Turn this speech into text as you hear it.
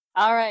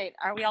All right,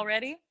 are we all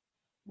ready?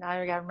 Now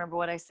I gotta remember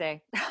what I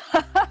say.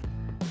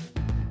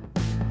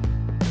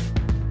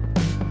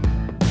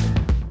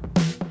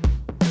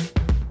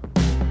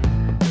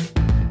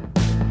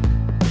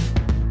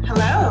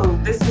 Hello,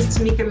 this is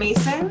Tamika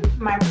Mason.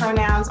 My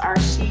pronouns are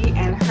she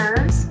and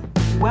hers.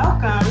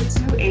 Welcome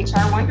to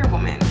HR Wonder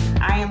Woman.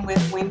 I am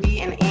with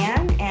Wendy and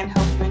Ann and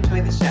hope you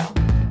enjoy the show.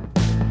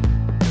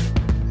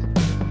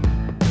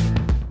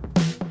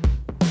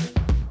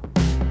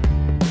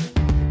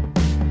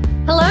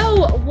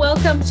 Hello,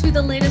 welcome to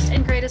the latest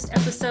and greatest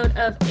episode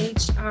of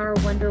HR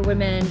Wonder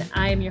Woman.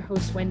 I am your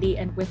host, Wendy,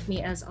 and with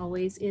me as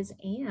always is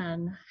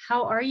Ann.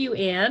 How are you,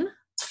 Ann?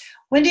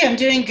 Wendy, I'm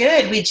doing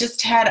good. We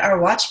just had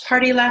our watch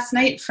party last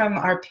night from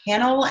our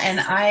panel, and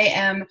I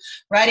am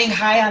riding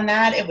high on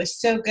that. It was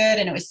so good,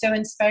 and it was so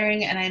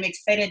inspiring, and I'm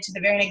excited to the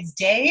very next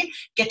day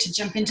get to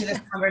jump into this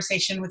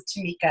conversation with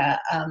Tamika.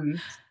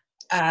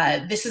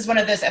 This is one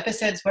of those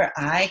episodes where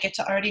I get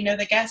to already know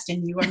the guest,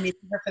 and you are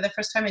meeting her for the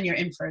first time, and you're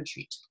in for a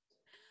treat.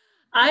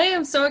 I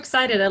am so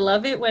excited. I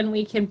love it when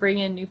we can bring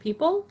in new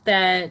people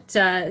that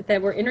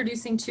we're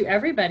introducing to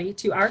everybody,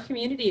 to our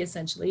community,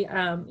 essentially.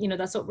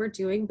 That's what we're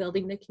doing,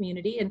 building the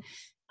community and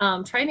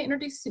trying to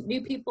introduce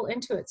new people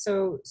into it.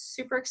 So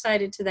super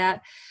excited to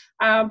that.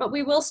 But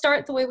we will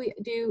start the way we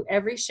do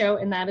every show,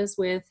 and that is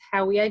with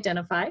how we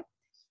identify.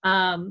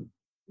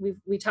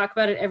 We talk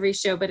about it every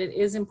show, but it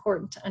is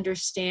important to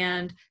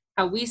understand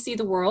how we see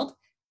the world.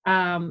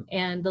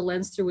 And the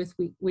lens through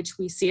which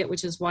we see it,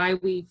 which is why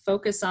we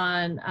focus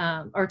on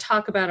or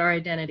talk about our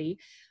identity.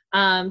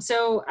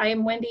 So I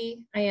am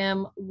Wendy. I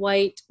am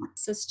white,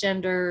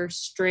 cisgender,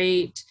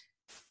 straight,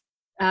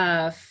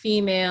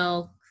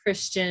 female,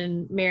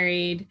 Christian,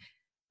 married,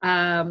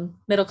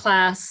 middle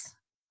class,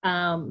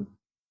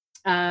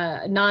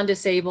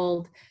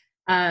 non-disabled.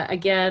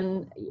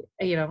 Again,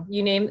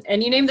 you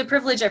name the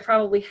privilege, I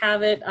probably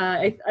have it.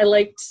 I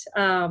liked.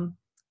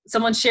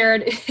 Someone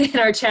shared in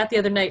our chat the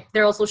other night,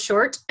 they're also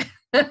short.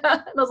 And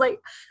I was like,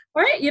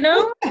 all right,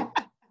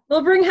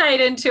 we'll bring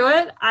height into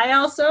it. I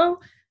also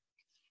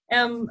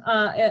am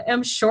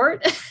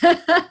short.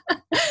 But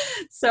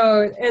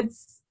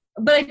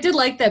I did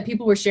like that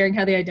people were sharing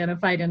how they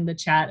identified in the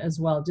chat as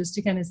well, just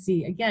to kind of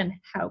see, again,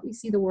 how we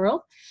see the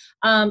world.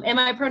 And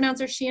my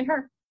pronouns are she and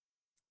her.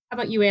 How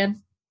about you,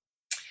 Ann?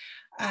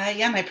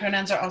 My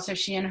pronouns are also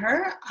she and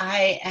her.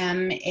 I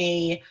am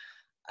a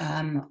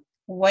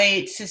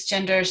white,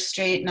 cisgender,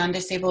 straight,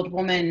 non-disabled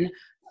woman.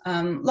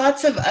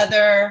 Lots of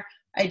other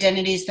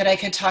identities that I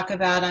could talk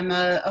about. I'm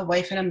a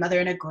wife and a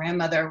mother and a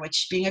grandmother,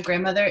 which being a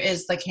grandmother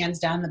is like hands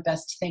down the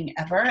best thing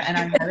ever. And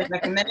I highly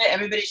recommend it.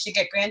 Everybody should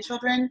get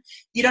grandchildren.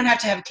 You don't have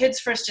to have kids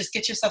first, just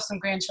get yourself some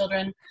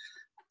grandchildren.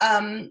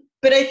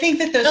 But I think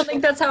that I don't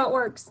think that's how it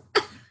works.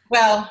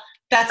 Well,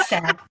 that's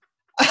sad.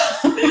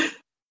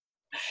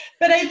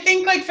 But I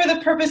think like for the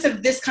purpose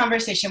of this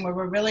conversation where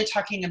we're really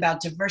talking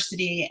about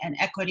diversity and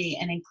equity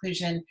and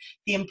inclusion,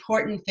 the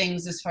important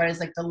things as far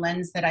as like the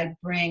lens that I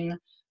bring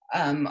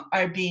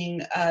are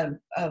being a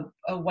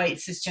white,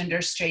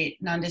 cisgender, straight,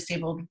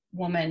 non-disabled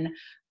woman.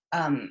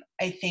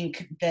 I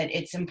think that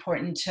it's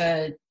important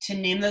to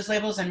name those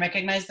labels and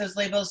recognize those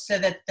labels so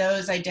that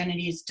those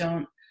identities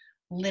don't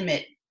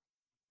limit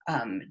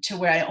to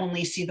where I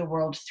only see the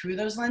world through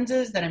those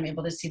lenses, that I'm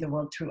able to see the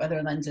world through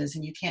other lenses.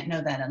 And you can't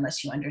know that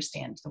unless you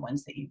understand the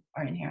ones that you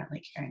are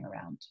inherently carrying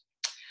around.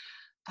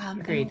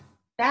 Agreed.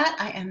 That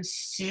I am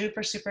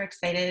super, super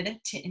excited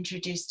to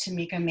introduce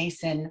Tamika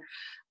Mason.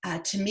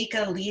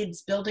 Tamika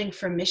leads Building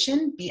for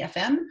Mission,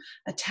 BFM,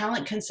 a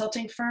talent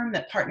consulting firm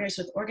that partners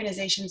with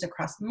organizations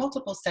across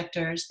multiple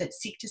sectors that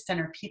seek to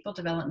center people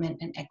development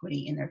and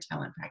equity in their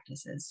talent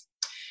practices.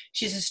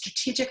 She's a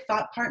strategic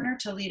thought partner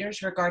to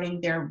leaders regarding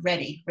their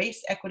READY,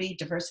 race, equity,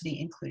 diversity,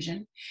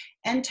 inclusion,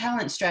 and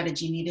talent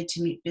strategy needed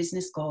to meet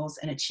business goals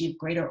and achieve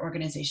greater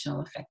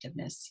organizational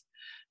effectiveness.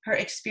 Her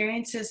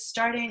experiences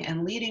starting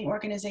and leading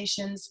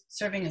organizations,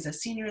 serving as a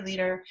senior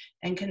leader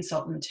and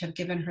consultant have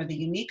given her the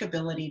unique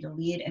ability to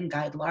lead and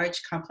guide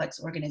large, complex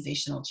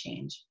organizational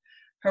change.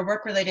 Her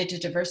work related to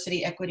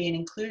diversity, equity, and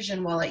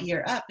inclusion while at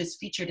Year Up is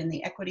featured in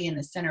the Equity in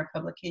the Center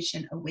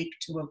publication Awake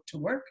to Woke to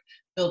Work,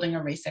 Building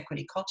a Race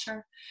Equity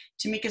Culture.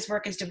 Tamika's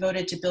work is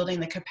devoted to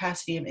building the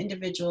capacity of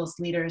individuals,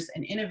 leaders,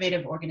 and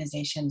innovative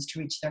organizations to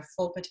reach their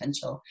full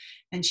potential,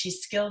 and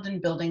she's skilled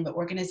in building the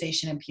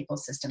organization and people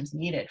systems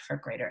needed for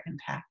greater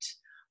impact.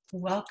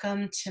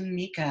 Welcome,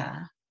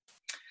 Tamika.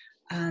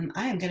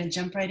 I am going to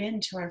jump right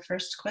into our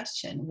first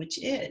question,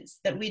 which is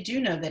that we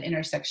do know that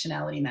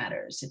intersectionality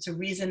matters. It's a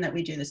reason that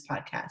we do this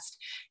podcast.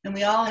 And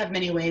we all have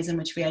many ways in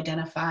which we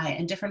identify,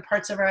 and different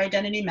parts of our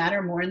identity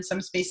matter more in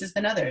some spaces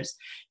than others.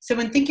 So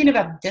when thinking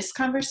about this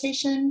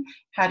conversation,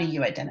 how do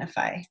you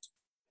identify?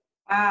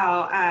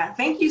 Wow,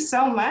 thank you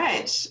so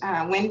much,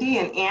 Wendy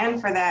and Ann,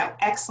 for that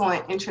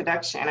excellent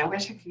introduction. I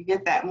wish I could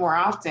get that more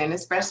often,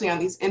 especially on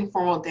these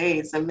informal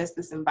days amidst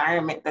this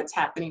environment that's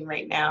happening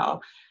right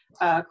now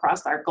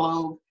across our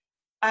globe.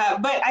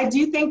 But I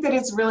do think that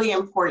it's really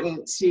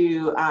important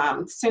to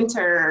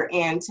center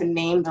and to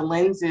name the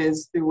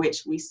lenses through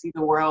which we see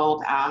the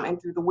world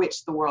and through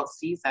which the world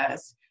sees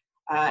us.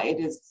 It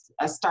is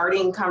a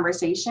starting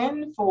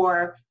conversation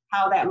for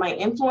how that might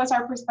influence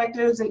our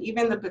perspectives and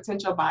even the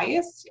potential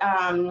bias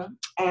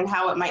and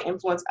how it might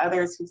influence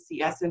others who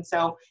see us. And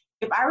so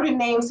if I were to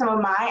name some of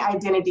my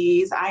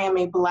identities, I am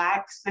a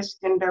Black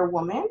cisgender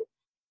woman.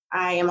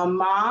 I am a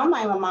mom.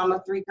 I'm a mom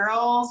of 3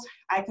 girls.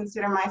 I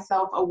consider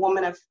myself a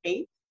woman of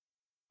faith.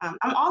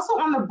 I'm also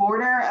on the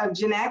border of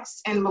Gen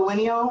X and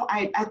millennial.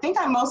 I think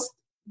I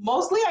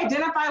mostly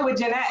identify with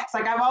Gen X.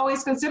 Like, I've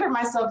always considered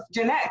myself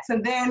Gen X.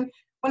 And then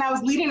when I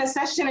was leading a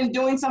session and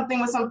doing something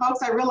with some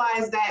folks, I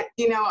realized that,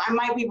 you know, I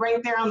might be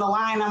right there on the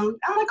line. I'm like,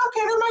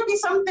 okay, there might be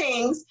some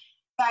things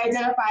that I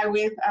identify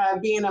with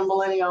being a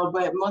millennial,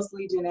 but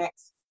mostly Gen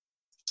X.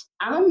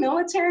 I'm a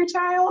military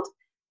child.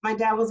 My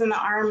dad was in the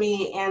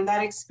Army, and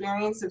that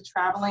experience of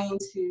traveling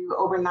to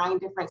over 9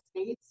 different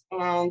states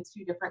and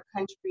 2 different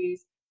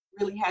countries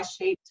really has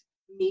shaped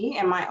me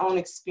and my own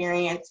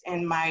experience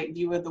and my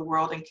view of the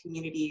world and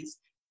communities.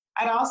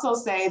 I'd also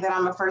say that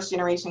I'm a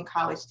first-generation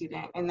college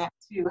student, and that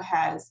too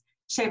has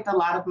shaped a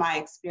lot of my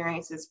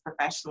experiences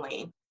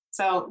professionally.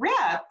 So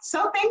yeah,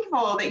 so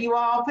thankful that you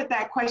all put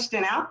that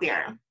question out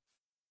there.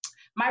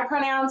 My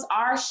pronouns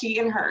are she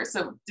and her,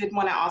 so did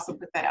want to also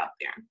put that out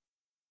there.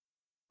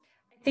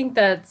 I think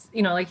that's,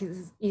 you know, like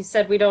you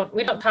said, we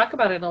don't talk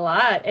about it a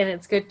lot, and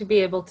it's good to be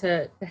able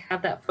to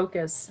have that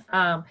focus.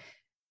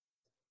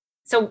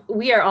 So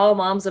we are all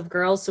moms of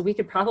girls, so we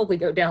could probably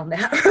go down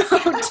that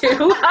road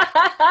too.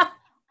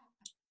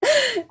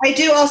 I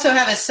do also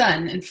have a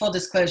son, in full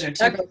disclosure,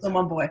 2 girls and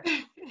 1 boy.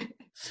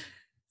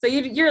 So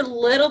you're a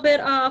little bit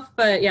off,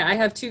 but yeah, I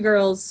have 2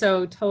 girls,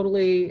 so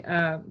totally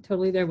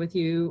there with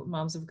you,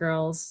 moms of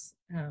girls.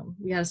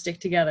 We got to stick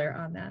together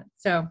on that.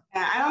 So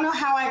I don't know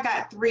how I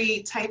got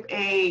 3 type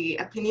A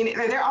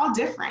opinionated. They're all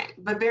different,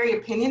 but very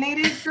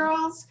opinionated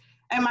girls.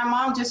 And my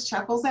mom just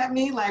chuckles at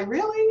me like,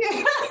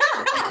 really?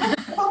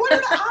 But what are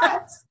the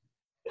odds?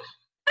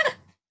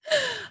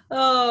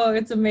 Oh,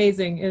 it's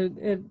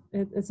amazing.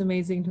 It's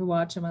amazing to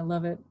watch them. I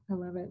love it.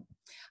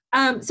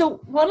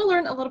 So want to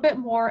learn a little bit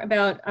more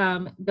about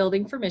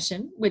Building for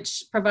Mission,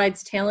 which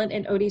provides talent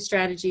and OD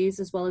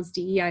strategies as well as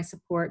DEI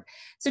support.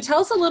 So tell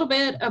us a little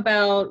bit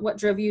about what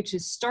drove you to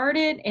start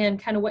it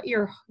and kind of what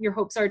your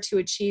hopes are to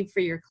achieve for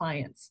your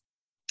clients.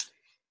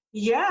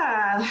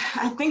 Yeah,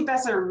 I think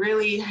that's a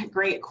really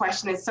great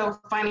question. It's so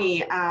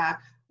funny.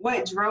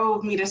 What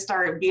drove me to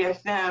start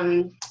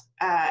BFM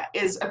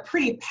is a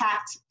pretty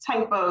packed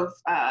type of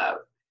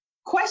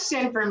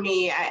question for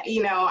me.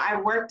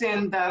 I worked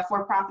in the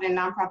for-profit and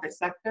nonprofit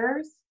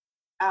sectors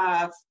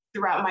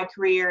throughout my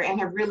career and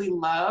have really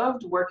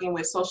loved working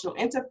with social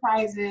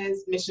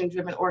enterprises,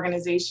 mission-driven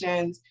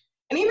organizations,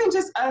 and even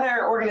just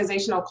other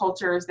organizational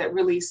cultures that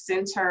really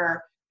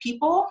center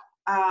people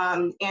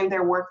and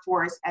their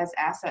workforce as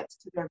assets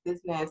to their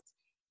business.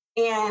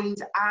 And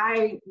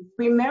I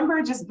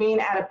remember just being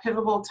at a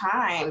pivotal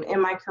time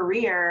in my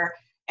career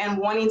and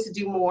wanting to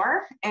do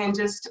more and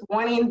just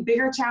wanting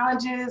bigger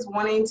challenges,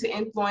 wanting to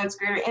influence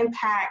greater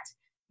impact.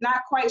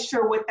 Not quite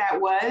sure what that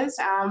was,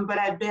 but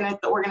I'd been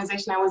at the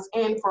organization I was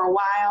in for a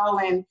while.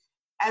 And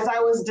as I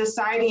was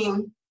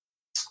deciding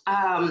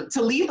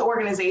to leave the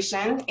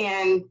organization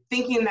and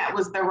thinking that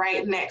was the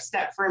right next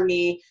step for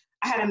me,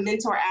 I had a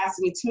mentor ask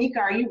me, Tamika,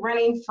 are you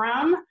running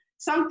from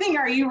something?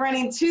 Or are you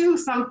running to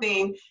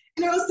something?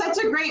 And it was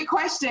such a great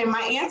question.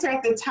 My answer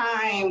at the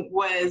time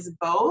was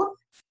both.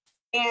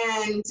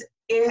 And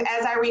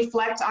as I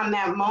reflect on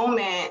that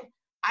moment,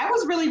 I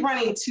was really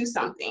running to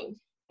something.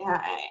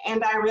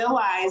 And I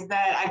realized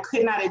that I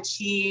could not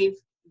achieve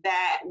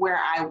that where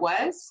I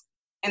was.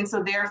 And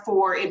so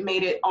therefore, it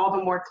made it all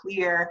the more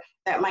clear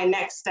that my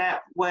next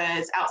step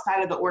was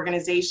outside of the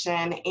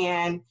organization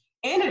and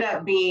ended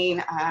up being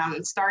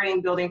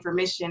starting Building for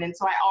Mission. And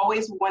so I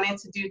always wanted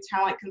to do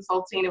talent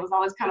consulting. It was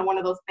always kind of one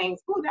of those things,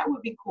 oh, that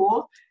would be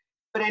cool.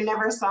 But I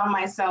never saw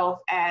myself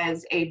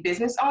as a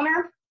business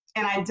owner.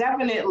 And I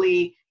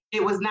definitely,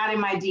 it was not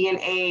in my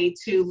DNA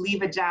to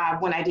leave a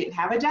job when I didn't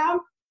have a job.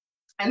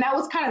 And that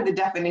was kind of the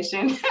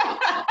definition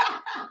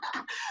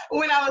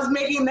when I was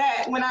making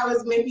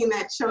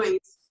that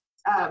choice.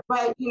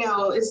 But,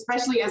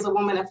 especially as a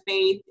woman of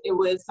faith, it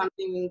was a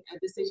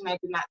decision I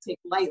did not take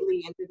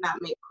lightly and did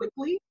not make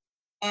quickly,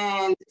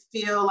 and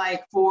feel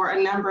like for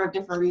a number of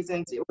different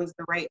reasons, it was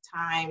the right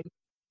time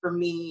for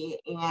me,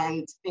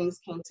 and things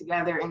came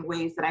together in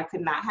ways that I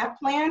could not have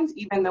planned,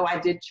 even though I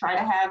did try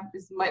to have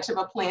as much of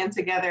a plan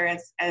together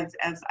as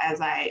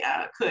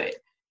I could.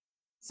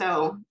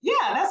 So yeah,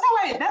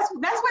 that's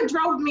what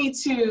drove me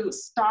to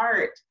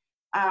start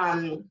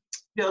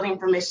Building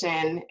for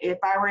Mission. If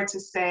I were to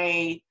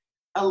say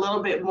a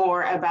little bit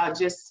more about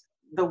just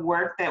the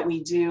work that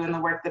we do and the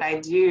work that I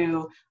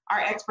do, our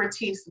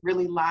expertise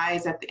really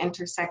lies at the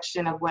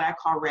intersection of what I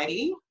call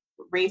READY,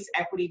 race,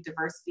 equity,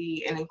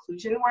 diversity, and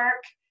inclusion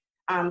work,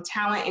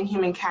 talent and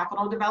human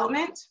capital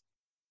development,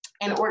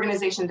 and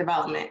organization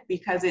development,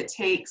 because it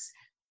takes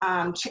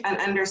an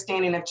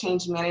understanding of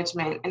change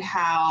management and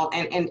how,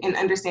 and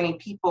understanding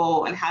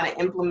people and how to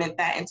implement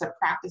that into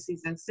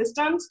practices and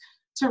systems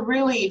to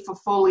really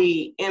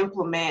fully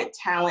implement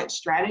talent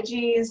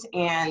strategies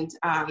and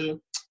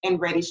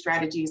ready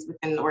strategies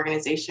within the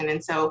organization.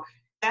 And so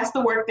that's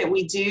the work that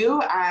we do.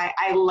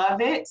 I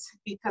love it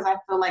because I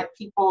feel like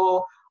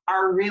people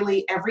are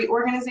really every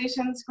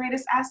organization's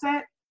greatest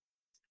asset.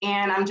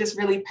 And I'm just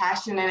really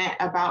passionate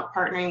about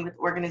partnering with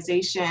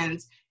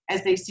organizations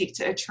as they seek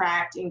to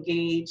attract,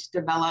 engage,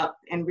 develop,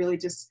 and really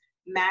just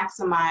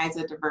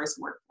maximize a diverse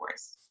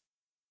workforce.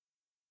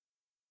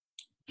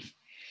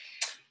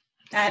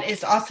 That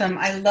is awesome.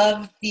 I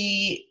love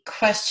the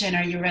question,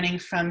 are you running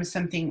from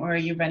something or are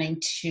you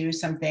running to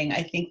something?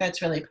 I think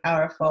that's really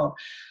powerful.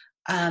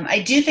 I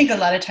do think a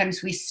lot of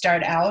times we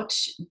start out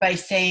by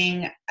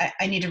saying,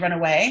 I need to run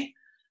away.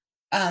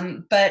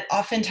 But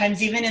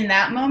oftentimes, even in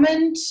that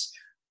moment,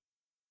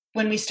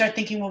 when we start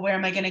thinking, well, where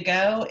am I going to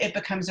go? It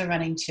becomes a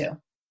running to.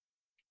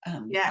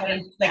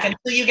 Until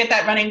you get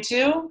that running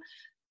to.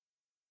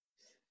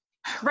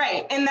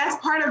 Right. And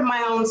that's part of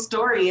my own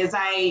story is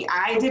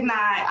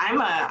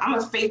I'm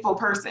a faithful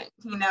person,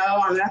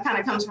 that kind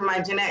of comes from my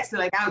Gen X. So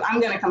like, I'm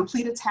going to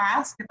complete a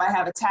task. If I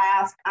have a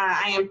task,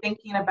 I am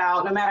thinking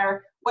about no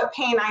matter what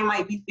pain I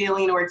might be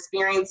feeling or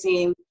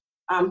experiencing,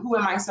 who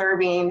am I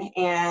serving,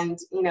 and,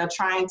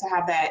 trying to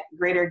have that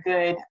greater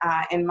good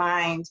in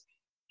mind.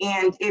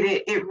 And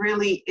it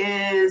really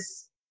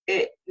is,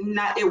 it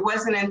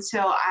wasn't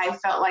until I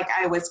felt like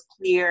I was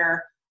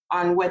clear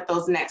on what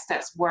those next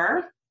steps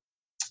were.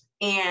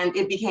 And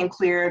it became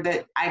clear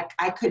that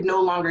I could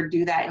no longer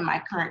do that in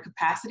my current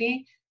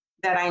capacity,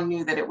 that I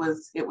knew that it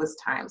was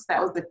time. So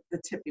that was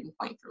the tipping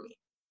point for me.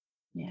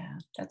 Yeah,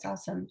 that's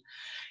awesome.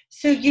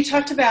 So you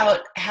talked about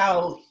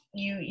how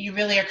you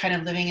really are kind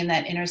of living in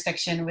that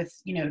intersection with,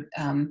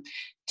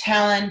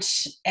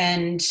 talent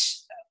and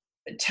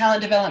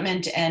talent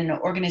development and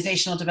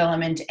organizational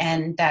development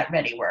and that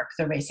ready work,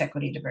 the race,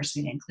 equity, diversity,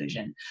 and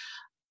inclusion.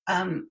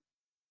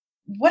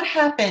 What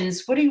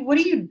happens? What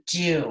do you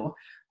do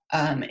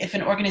if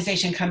an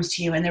organization comes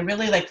to you and they're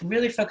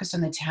really focused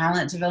on the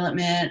talent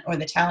development or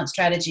the talent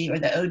strategy or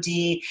the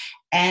OD,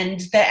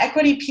 and the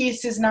equity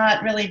piece is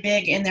not really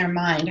big in their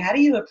mind? How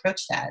do you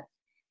approach that?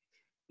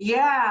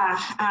 Yeah,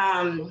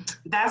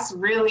 that's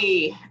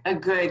really a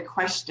good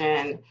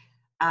question.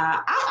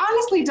 I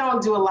honestly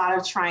don't do a lot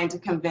of trying to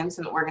convince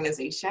an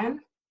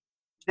organization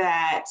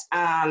that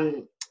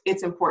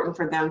it's important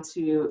for them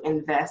to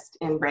invest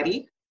in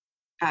Ready.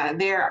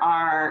 There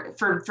are,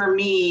 for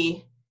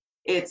me,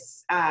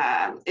 it's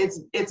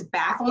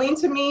baffling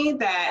to me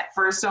that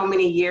for so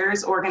many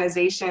years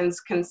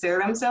organizations consider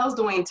themselves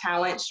doing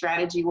talent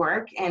strategy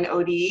work and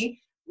OD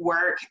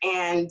work,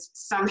 and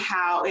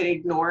somehow it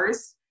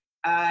ignores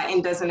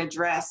and doesn't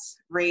address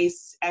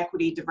race,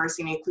 equity,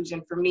 diversity, and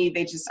inclusion. For me,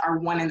 they just are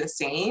one and the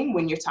same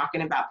when you're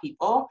talking about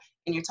people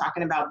and you're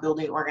talking about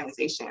building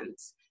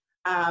organizations.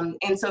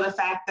 And so the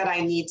fact that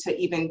I need to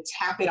even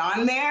tap it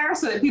on there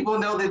so that people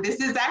know that this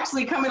is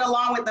actually coming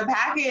along with the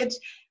package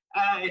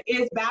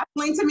is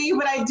baffling to me,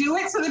 but I do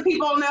it so that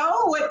people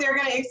know what they're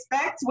going to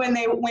expect when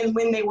they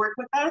work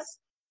with us.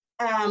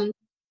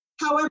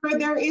 However,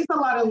 there is a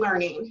lot of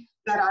learning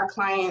that our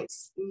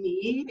clients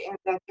need and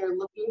that they're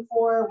looking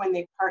for when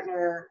they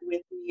partner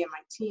with me and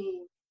my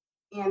team.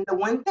 And the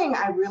one thing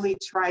I really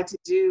try to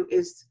do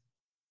is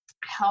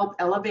help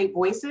elevate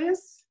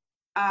voices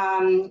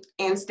and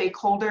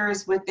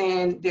stakeholders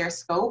within their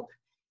scope.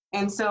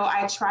 And so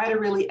I try to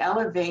really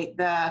elevate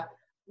DEI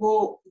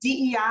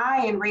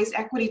and race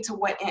equity to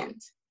what end?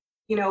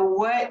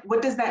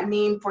 What does that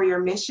mean for your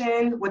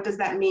mission? What does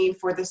that mean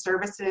for the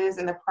services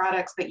and the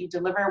products that you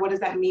deliver? What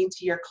does that mean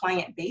to your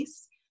client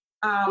base?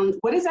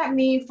 What does that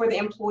mean for the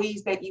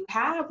employees that you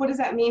have? What does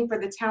that mean for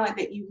the talent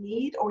that you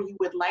need or you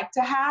would like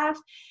to have?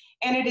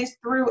 And it is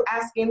through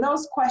asking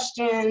those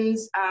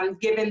questions,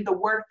 given the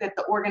work that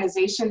the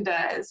organization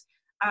does,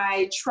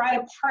 I try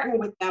to partner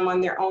with them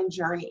on their own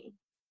journey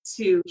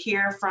to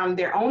hear from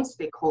their own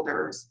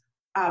stakeholders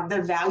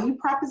the value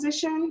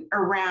proposition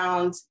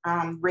around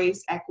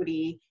race,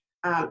 equity,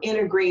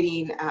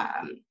 integrating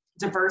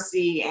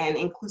diversity and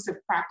inclusive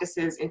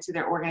practices into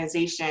their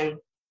organization,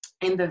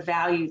 and the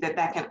value that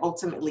can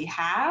ultimately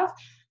have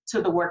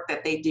to the work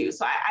that they do.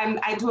 So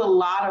I do a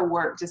lot of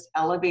work just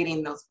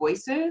elevating those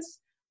voices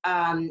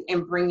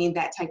and bringing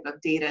that type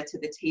of data to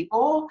the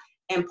table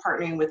and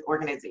partnering with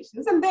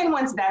organizations. And then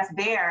once that's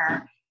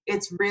there,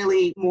 it's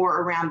really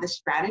more around the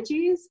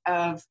strategies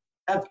of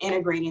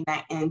integrating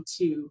that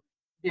into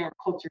their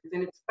cultures.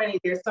 And it's funny,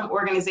 there's some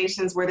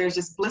organizations where there's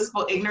just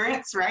blissful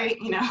ignorance, right?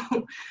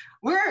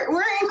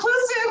 We're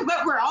inclusive,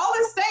 but we're all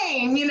the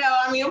same,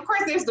 of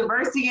course there's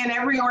diversity in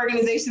every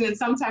organization in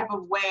some type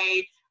of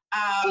way.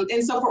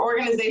 And so for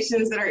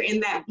organizations that are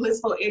in that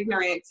blissful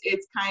ignorance,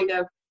 it's kind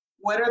of,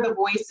 what are the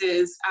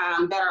voices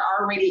that are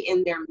already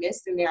in their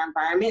midst, in their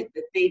environment,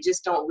 that they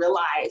just don't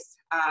realize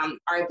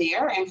are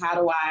there, and how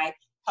do I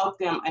help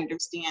them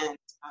understand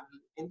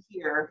and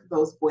hear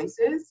those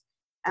voices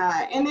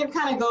And it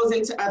kind of goes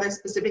into other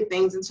specific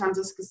things in terms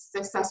of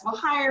successful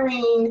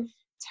hiring,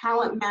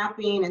 talent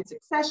mapping, and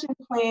succession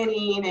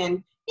planning,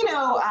 and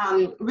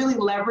really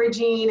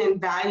leveraging and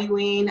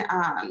valuing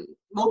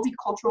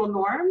multicultural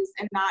norms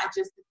and not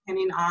just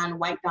depending on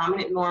white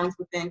dominant norms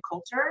within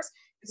cultures.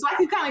 And so I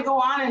could kind of go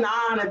on and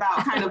on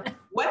about kind of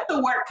what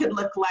the work could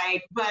look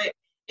like, but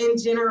in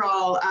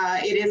general,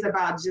 it is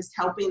about just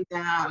helping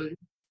them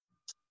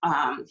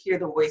hear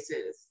the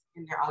voices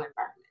in their own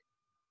environment.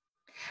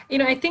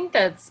 I think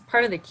that's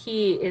part of the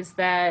key is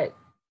that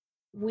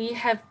we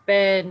have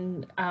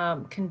been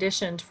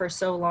conditioned for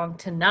so long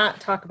to not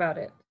talk about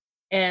it.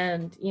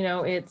 And,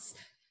 it's,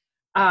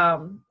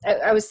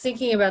 I was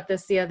thinking about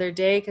this the other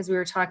day because we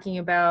were talking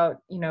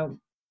about,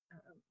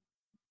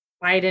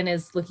 Biden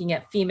is looking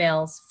at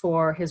females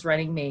for his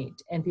running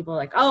mate, and people are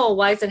like, oh,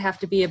 why does it have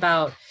to be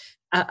about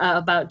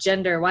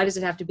gender? Why does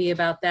it have to be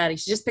about that? He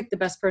should just pick the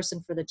best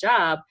person for the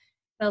job.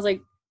 And I was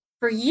like,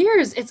 for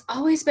years, it's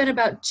always been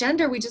about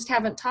gender. We just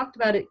haven't talked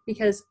about it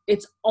because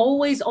it's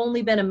always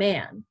only been a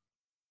man.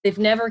 They've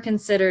never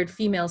considered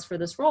females for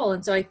this role.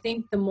 And so I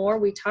think the more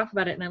we talk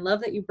about it, and I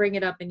love that you bring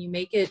it up and you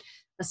make it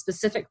a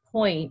specific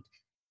point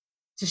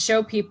to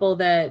show people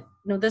that,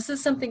 this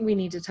is something we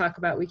need to talk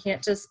about. We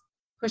can't just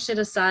push it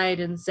aside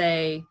and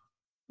say,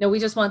 no, we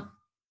just want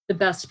the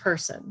best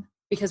person,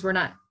 because we're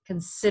not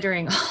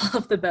considering all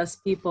of the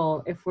best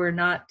people if we're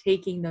not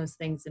taking those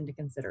things into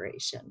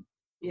consideration.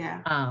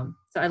 Yeah.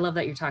 So I love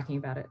that you're talking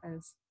about it.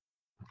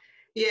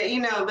 Yeah,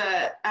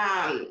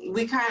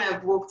 we kind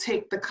of will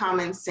take the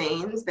common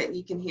sayings that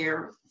you can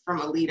hear from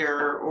a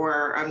leader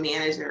or a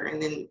manager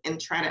and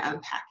try to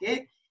unpack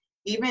it.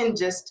 Even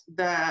just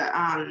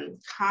the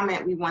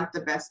comment, we want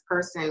the best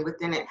person,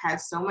 within it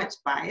has so much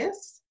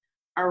bias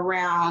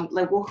around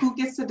who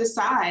gets to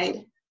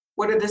decide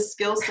what are the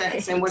skill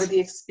sets and what are the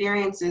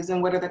experiences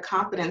and what are the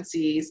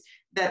competencies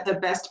that the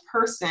best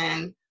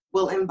person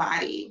will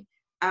embody?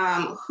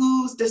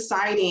 Who's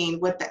deciding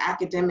what the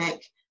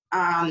academic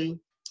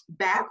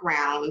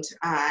background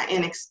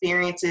and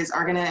experiences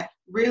are going to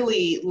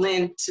really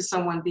lend to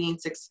someone being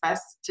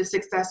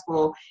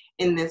successful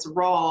in this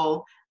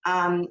role?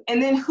 And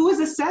then who is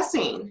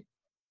assessing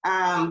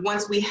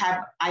once we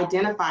have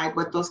identified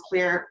what those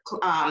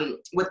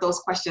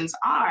questions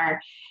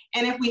are?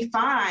 And if we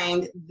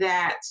find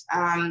that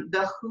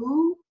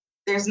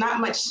there's not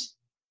much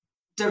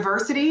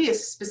diversity,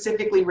 is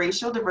specifically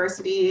racial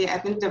diversity,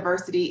 ethnic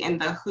diversity in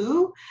the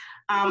who,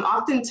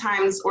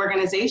 oftentimes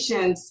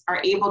organizations are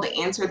able to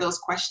answer those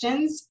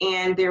questions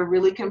and they're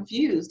really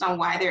confused on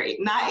why they're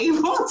not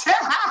able to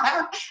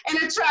have and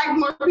attract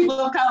more people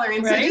of color.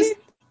 And right? So just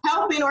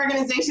helping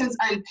organizations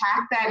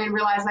unpack that and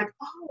realize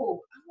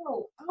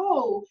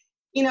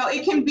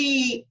it can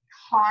be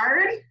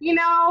hard,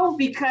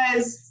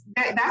 because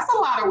that's a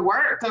lot of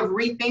work of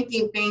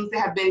rethinking things that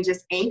have been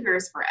just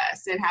anchors for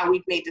us and how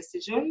we've made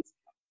decisions.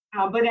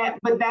 But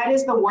that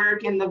is the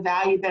work and the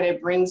value that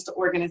it brings to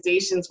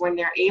organizations when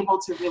they're able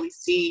to really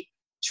see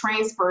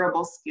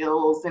transferable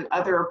skills and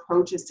other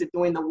approaches to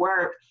doing the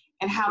work,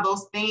 and how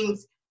those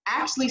things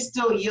actually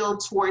still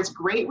yield towards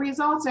great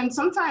results, and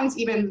sometimes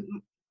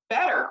even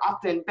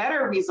often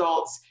better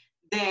results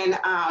than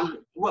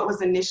what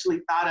was initially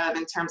thought of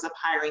in terms of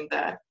hiring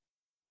the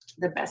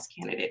best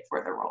candidate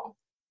for the role.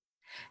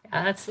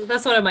 Yeah,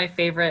 that's one of my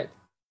favorite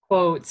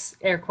quotes,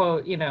 air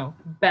quote,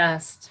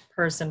 best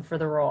person for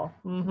the role.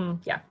 Mm-hmm.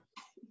 Yeah.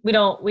 We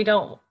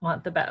don't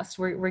want the best.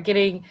 We're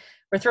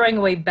throwing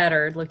away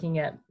better,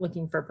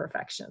 looking for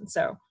perfection.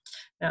 So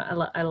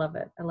I love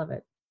it. I love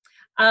it.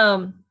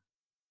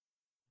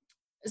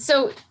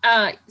 So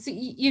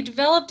you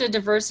developed a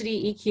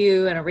diversity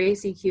EQ and a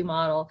race EQ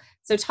model.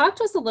 So talk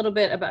to us a little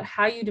bit about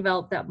how you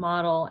developed that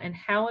model and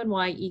how and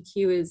why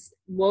EQ is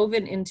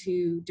woven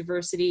into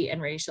diversity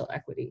and racial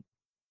equity.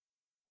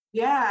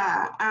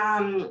 Yeah.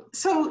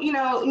 So,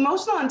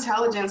 emotional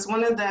intelligence,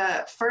 one of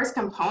the first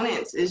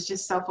components is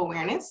just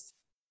self-awareness.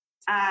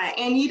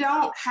 And you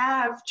don't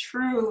have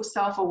true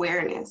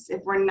self-awareness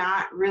if we're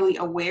not really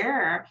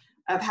aware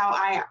of how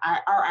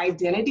our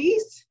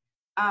identities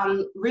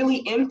really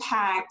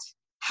impact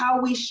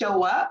how we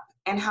show up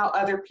and how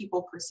other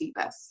people perceive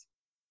us.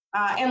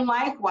 And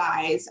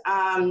likewise,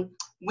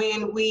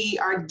 when we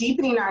are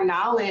deepening our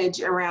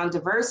knowledge around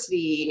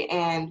diversity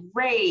and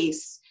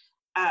race,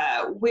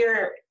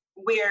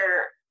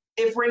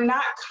 if we're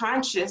not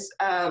conscious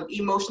of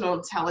emotional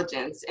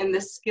intelligence and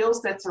the skill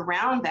sets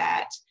around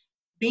that,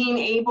 being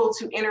able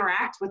to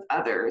interact with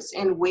others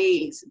in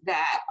ways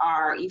that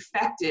are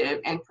effective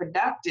and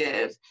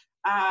productive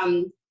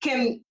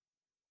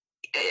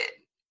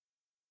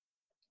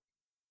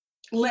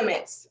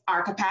limits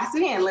our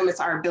capacity and limits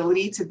our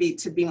ability to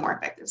be more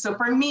effective. So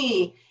for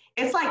me,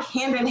 it's like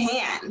hand in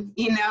hand,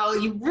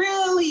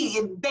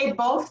 they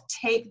both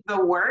take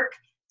the work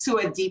to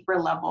a deeper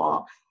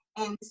level.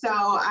 And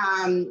so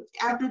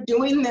after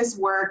doing this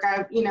work,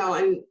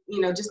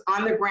 just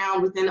on the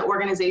ground within the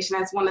organization,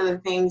 that's one of the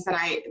things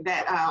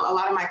that a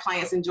lot of my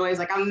clients enjoy is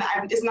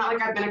it's not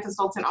like I've been a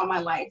consultant all my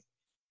life.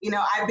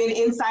 I've been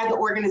inside the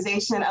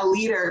organization, a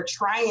leader,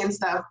 trying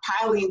stuff,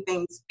 piloting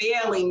things,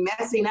 failing,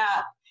 messing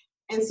up.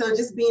 And so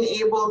just being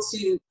able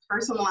to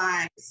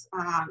personalize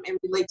and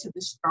relate to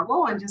the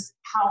struggle and just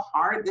how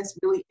hard this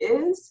really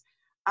is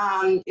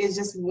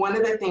just one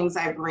of the things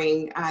I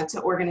bring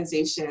to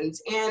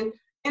organizations. And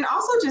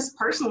also just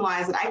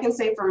personalize it. I can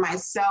say for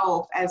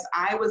myself, as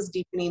I was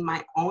deepening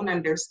my own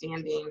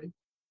understanding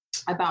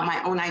about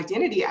my own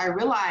identity, I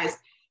realized,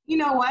 you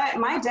know what,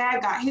 my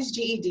dad got his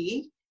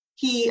GED.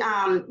 He,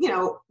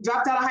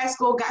 dropped out of high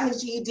school, got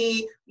his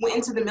GED, went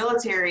into the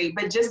military,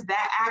 but just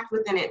that act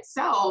within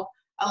itself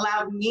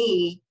allowed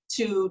me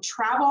to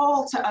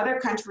travel to other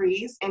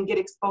countries and get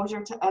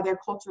exposure to other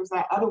cultures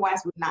that I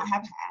otherwise would not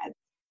have had,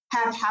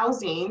 have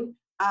housing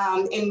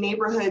in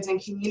neighborhoods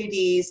and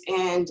communities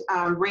and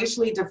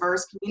racially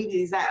diverse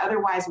communities that I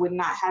otherwise would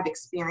not have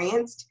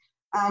experienced,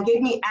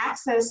 gave me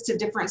access to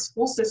different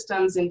school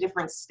systems in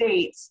different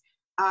states,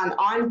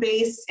 on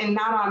base and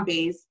not on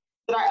base,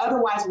 that I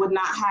otherwise would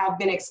not have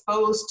been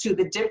exposed to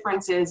the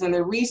differences and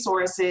the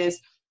resources.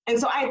 And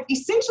so I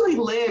essentially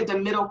lived a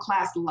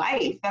middle-class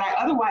life that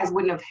I otherwise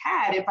wouldn't have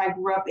had if I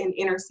grew up in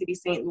inner city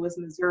St. Louis,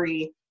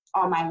 Missouri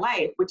all my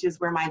life, which is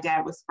where my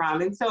dad was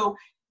from. And so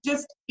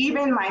just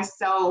even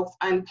myself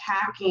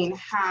unpacking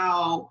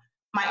how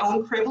my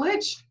own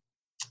privilege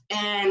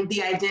and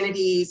the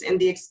identities and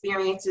the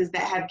experiences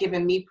that have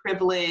given me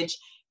privilege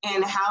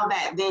and how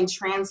that then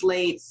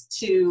translates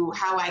to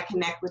how I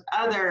connect with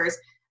others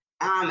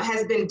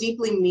has been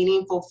deeply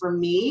meaningful for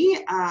me.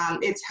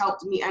 It's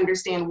helped me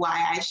understand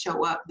why I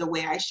show up the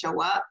way I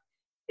show up.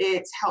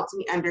 It's helped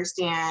me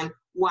understand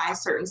why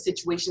certain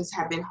situations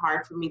have been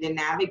hard for me to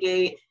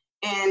navigate.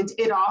 And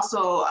it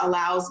also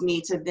allows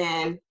me to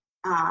then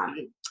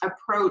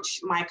approach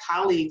my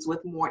colleagues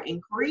with more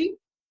inquiry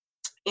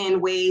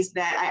in ways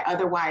that I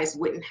otherwise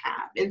wouldn't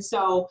have. And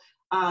so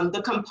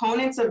the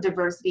components of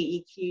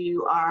diversity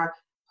EQ are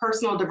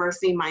personal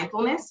diversity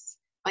mindfulness,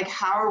 like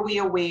how are we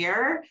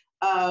aware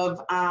of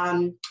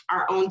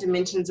our own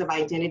dimensions of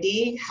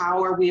identity?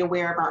 How are we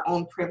aware of our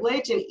own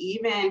privilege and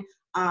even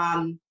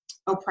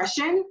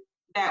oppression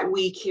that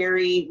we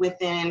carry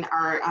within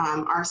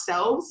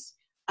ourselves,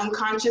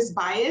 unconscious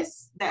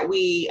bias that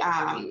we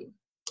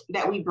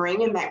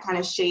bring and that kind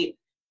of shape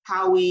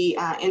how we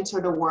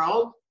enter the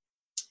world,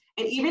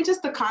 and even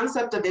just the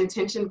concept of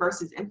intention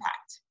versus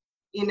impact.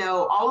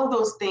 All of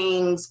those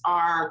things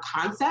are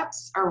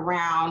concepts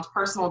around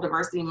personal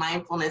diversity,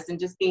 mindfulness, and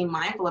just being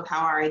mindful of how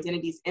our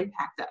identities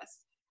impact us,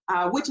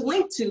 which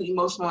link to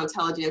emotional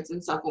intelligence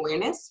and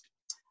self-awareness.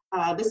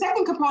 The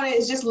second component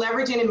is just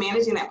leveraging and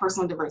managing that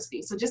personal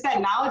diversity. So just that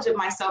knowledge of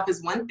myself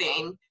is one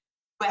thing,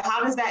 but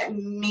how does that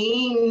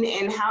mean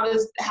and how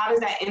does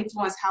that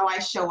influence how I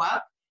show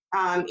up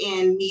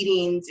in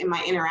meetings, in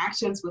my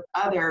interactions with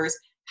others,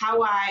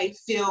 how I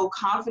feel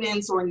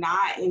confidence or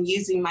not in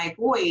using my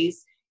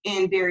voice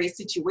in various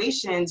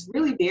situations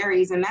really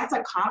varies. And that's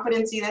a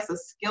competency, that's a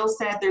skill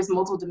set. There's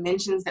multiple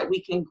dimensions that we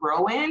can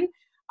grow in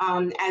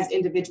as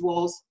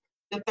individuals.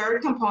 The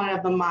third component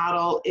of the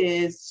model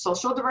is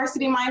social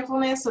diversity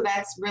mindfulness. So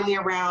that's really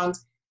around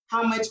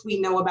how much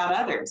we know about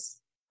others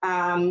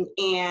and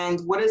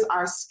what is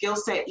our skill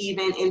set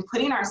even in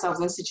putting ourselves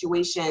in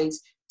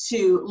situations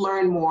to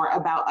learn more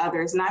about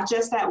others, not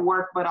just at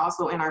work, but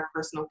also in our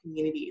personal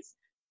communities.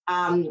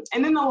 And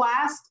then the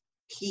last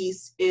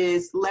piece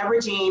is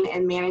leveraging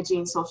and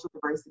managing social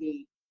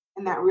diversity.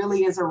 And that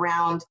really is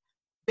around,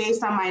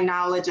 based on my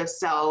knowledge of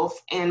self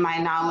and my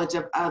knowledge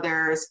of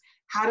others,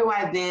 how do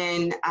I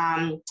then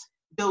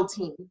build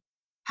team?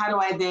 How do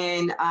I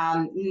then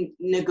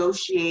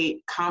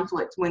negotiate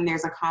conflict when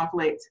there's a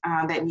conflict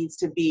that needs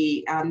to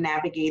be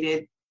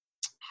navigated?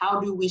 How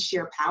do we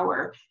share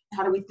power?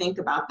 How do we think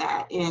about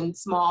that in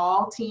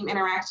small team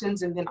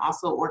interactions and then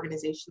also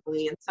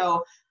organizationally? And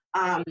so,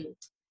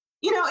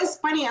 it's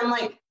funny,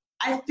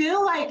 I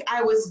feel like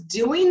I was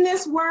doing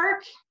this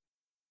work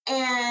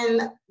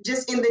and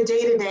just in the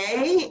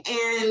day-to-day.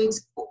 And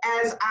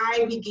as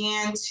I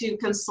began to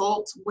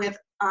consult with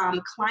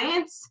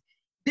clients,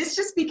 this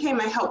just became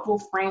a helpful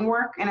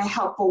framework and a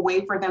helpful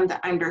way for them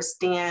to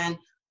understand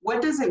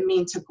what does it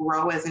mean to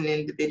grow as an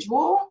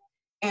individual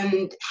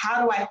and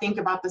how do I think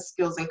about the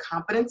skills and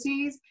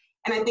competencies.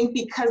 And I think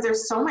because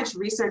there's so much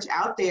research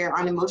out there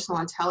on emotional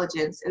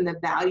intelligence and the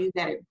value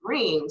that it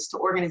brings to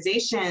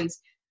organizations,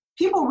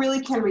 people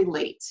really can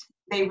relate.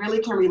 They really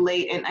can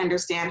relate and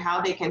understand how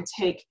they can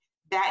take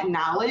that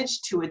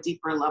knowledge to a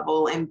deeper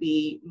level and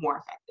be more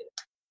effective.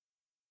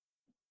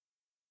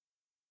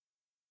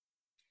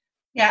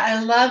 Yeah,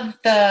 I love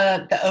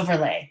the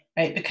overlay,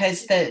 right?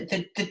 Because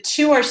the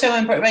two are so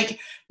important. Like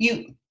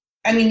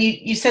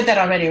you said that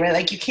already, right?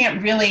 Like you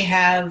can't really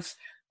have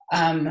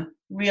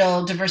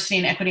real diversity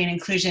and equity and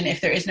inclusion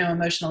if there is no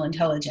emotional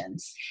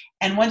intelligence.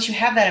 And once you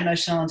have that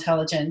emotional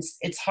intelligence,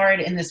 it's hard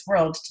in this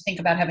world to think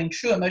about having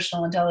true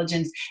emotional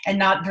intelligence and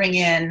not bring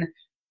in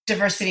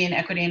diversity and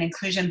equity and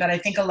inclusion. But I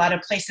think a lot of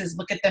places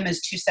look at them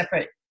as two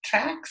separate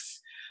tracks.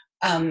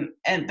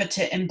 But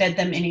to embed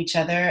them in each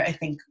other, I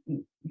think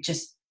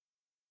just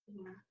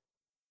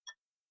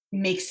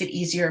makes it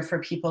easier for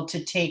people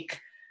to take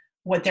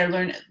what they're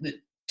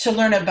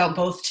learn about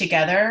both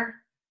together,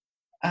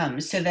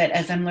 so that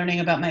as I'm learning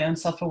about my own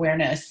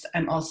self-awareness,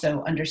 I'm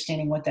also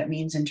understanding what that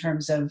means in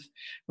terms of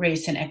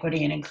race and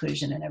equity and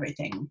inclusion and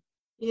everything.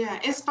 Yeah,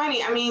 it's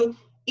funny. I mean,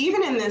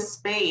 even in this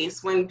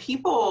space, when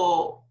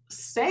people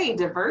say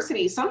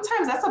diversity,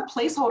 sometimes that's a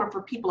placeholder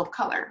for people of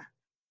color.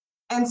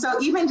 And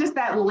so even just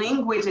that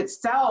language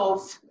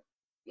itself,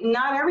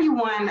 not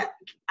everyone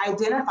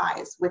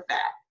identifies with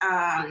that,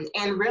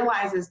 and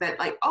realizes that,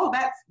 like, oh,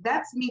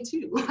 that's me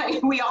too.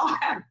 Like we all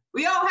have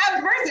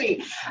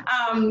diversity.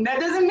 That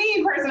doesn't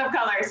mean person of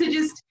color. So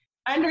just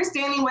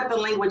understanding what the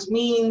language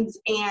means,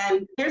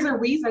 and there's a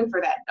reason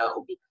for that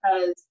though,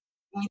 because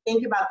when you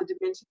think about the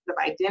dimensions of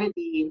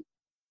identity,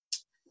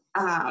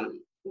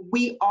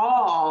 we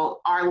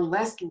all are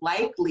less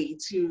likely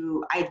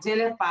to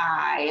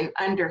identify and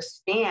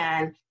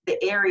understand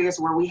the areas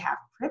where we have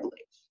privilege.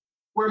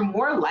 We're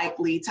more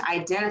likely to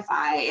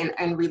identify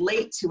and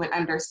relate to and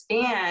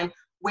understand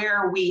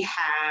where we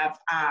have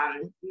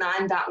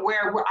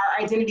where our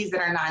identities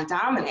that are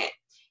non-dominant.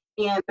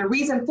 And the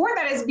reason for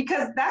that is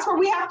because that's where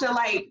we have to,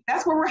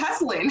 that's where we're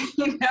hustling,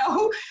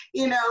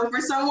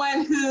 for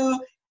someone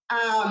who,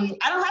 I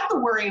don't have to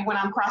worry when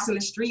I'm crossing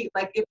the street,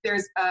 like if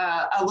there's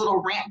a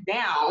little ramp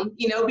down,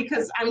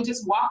 because I'm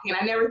just walking.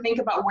 I never think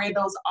about where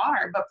those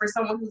are. But for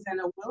someone who's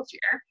in a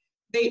wheelchair,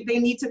 they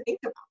need to think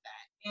about that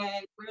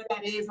and where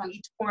that is on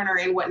each corner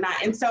and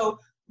whatnot. And so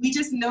we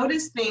just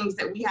notice things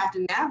that we have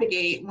to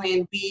navigate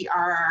when we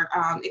are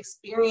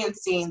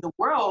experiencing the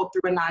world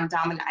through a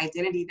non-dominant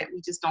identity that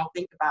we just don't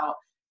think about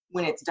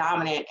when it's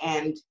dominant.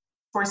 And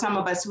for some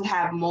of us who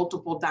have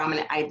multiple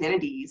dominant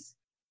identities,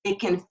 it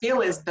can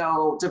feel as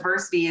though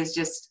diversity is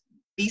just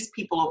these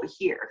people over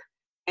here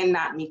and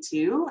not me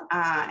too.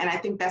 And I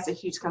think that's a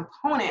huge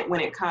component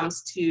when it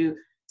comes to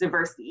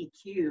diversity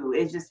EQ,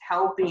 is just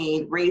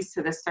helping raise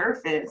to the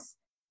surface.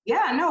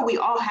 Yeah, no, we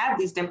all have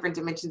these different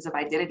dimensions of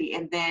identity,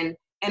 and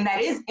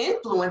that is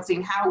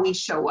influencing how we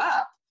show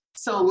up.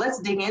 So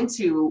let's dig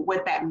into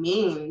what that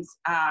means,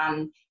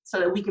 so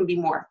that we can be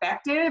more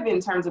effective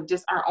in terms of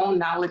just our own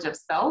knowledge of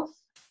self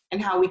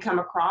and how we come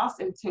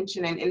across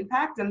intention and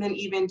impact, and then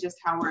even just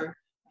how we're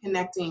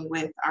connecting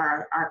with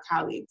our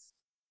colleagues.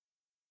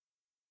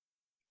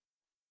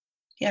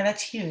 Yeah,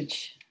 that's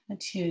huge.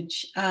 That's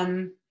huge.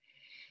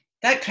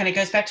 That kind of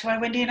goes back to why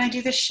Wendy and I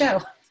do this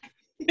show.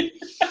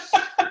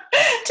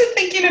 To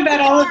thinking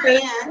about all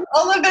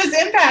of those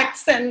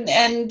impacts, and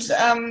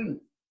that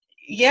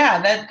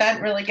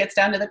really gets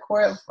down to the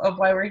core of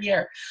why we're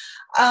here.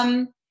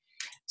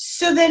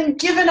 So then,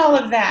 given all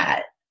of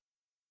that,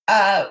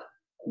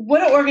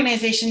 what do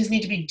organizations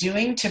need to be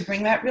doing to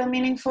bring that real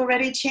meaningful,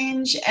 ready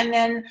change? And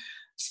then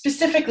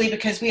specifically,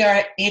 because we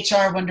are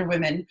HR Wonder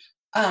Women,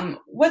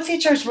 what's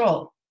HR's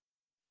role?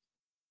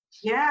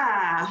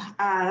 Yeah,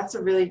 that's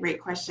a really great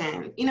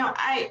question.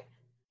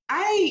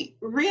 I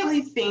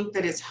really think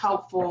that it's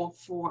helpful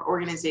for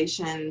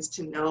organizations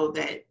to know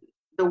that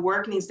the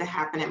work needs to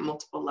happen at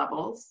multiple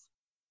levels.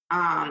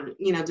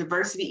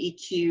 Diversity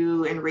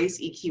EQ and race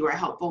EQ are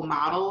helpful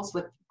models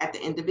at the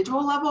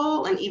individual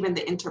level and even the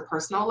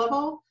interpersonal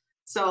level.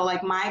 So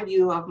like my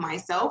view of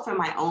myself and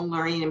my own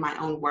learning and my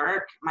own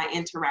work, my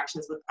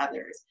interactions with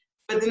others.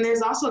 But then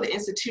there's also the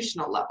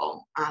institutional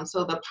level.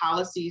 So the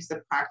policies,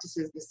 the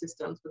practices, the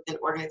systems within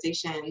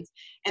organizations,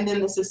 and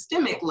then the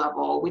systemic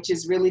level, which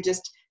is really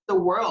just the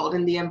world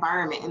and the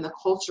environment and the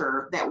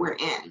culture that we're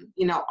in,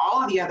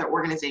 all of the other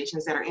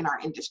organizations that are in our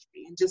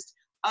industry, and just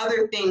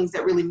other things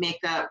that really make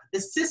up the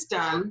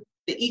system,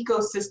 the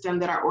ecosystem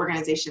that our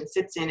organization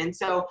sits in. And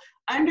so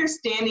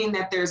understanding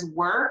that there's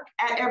work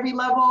at every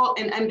level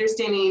and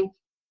understanding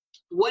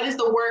what is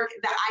the work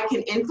that I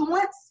can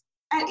influence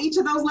at each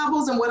of those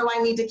levels and what do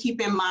I need to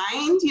keep in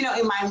mind,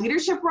 in my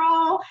leadership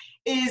role,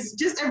 is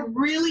just a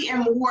really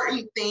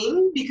important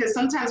thing, because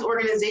sometimes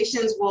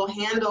organizations will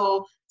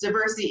handle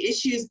diversity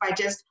issues by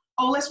just,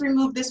 let's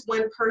remove this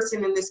one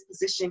person in this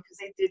position because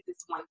they did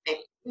this one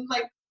thing. And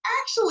like,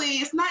 actually,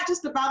 it's not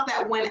just about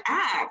that one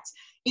act.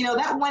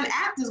 That one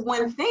act is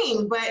one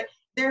thing, but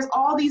there's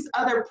all these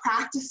other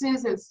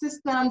practices and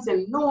systems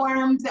and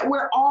norms that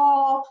we're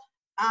all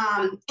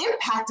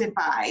impacted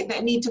by,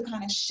 that need to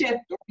kind of shift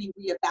or be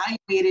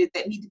reevaluated,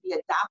 that need to be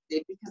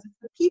adopted, because it's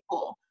the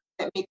people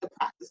that make the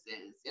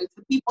practices. It's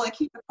the people that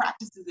keep the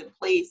practices in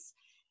place.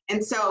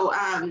 And so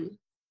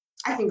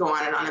I can go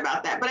on and on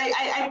about that, but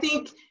I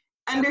think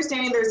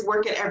understanding there's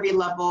work at every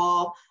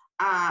level.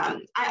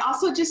 I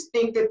also just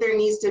think that there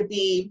needs to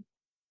be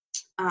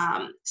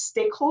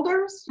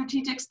stakeholders,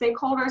 strategic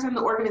stakeholders in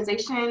the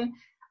organization.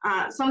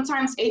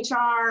 Sometimes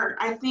HR,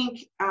 I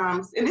think,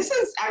 and this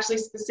is actually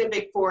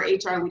specific for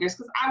HR leaders,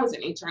 because I was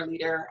an HR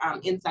leader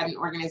inside an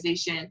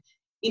organization.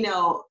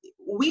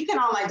 We can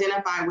all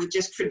identify with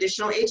just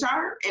traditional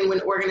HR, and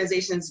when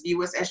organizations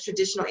view us as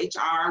traditional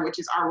HR, which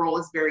is our role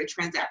is very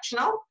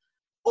transactional,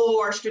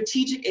 or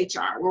strategic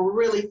HR, where we're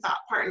really thought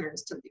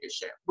partners to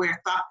leadership, we're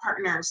thought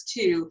partners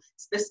to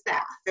the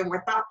staff, and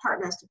we're thought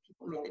partners to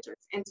people managers.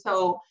 And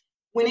so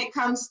when it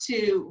comes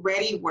to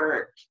ready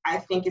work, I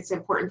think it's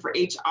important for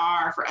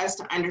HR, for us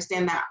to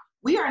understand that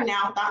we are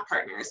now thought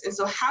partners. And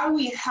so how do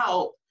we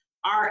help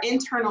our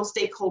internal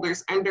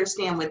stakeholders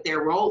understand what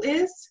their role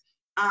is?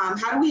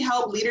 How do we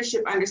help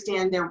leadership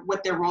understand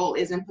what their role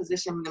is and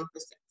position them for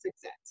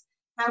success?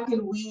 How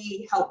can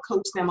we help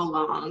coach them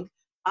along?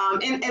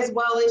 And as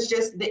well as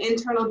just the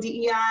internal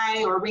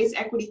DEI or race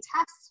equity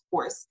task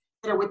force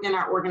that are within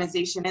our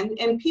organization,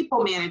 and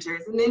people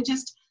managers. And then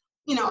just,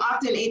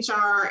 often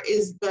HR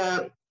is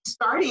the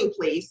starting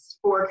place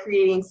for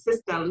creating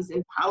systems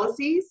and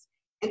policies.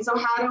 And so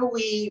how do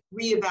we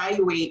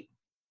reevaluate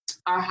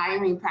our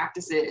hiring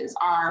practices,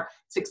 our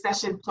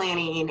succession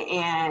planning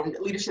and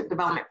leadership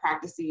development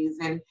practices,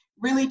 and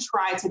really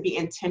try to be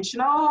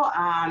intentional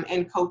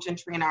and coach and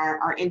train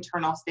our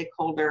internal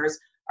stakeholders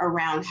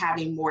around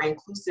having more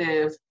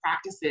inclusive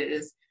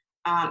practices.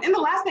 And the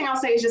last thing I'll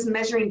say is just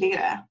measuring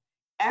data.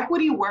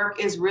 Equity work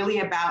is really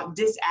about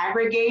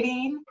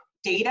disaggregating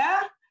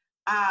data.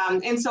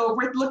 And so if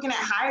we're looking at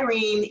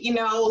hiring,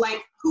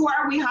 who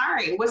are we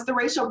hiring? What's the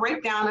racial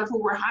breakdown of who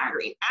we're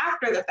hiring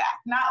after the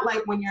fact? Not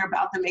like when you're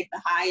about to make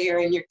the hire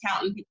and you're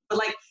counting people, but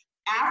like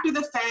after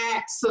the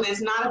fact. So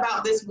it's not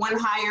about this one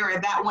hire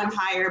or that one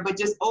hire, but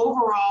just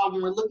overall,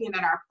 when we're looking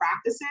at our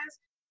practices,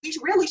 we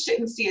really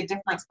shouldn't see a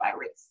difference by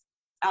race.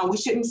 We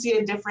shouldn't see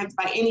a difference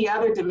by any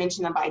other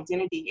dimension of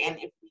identity. And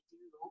if we do,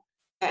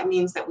 that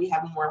means that we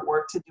have more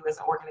work to do as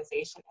an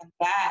organization. And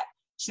that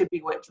should be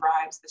what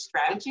drives the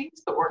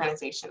strategies the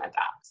organization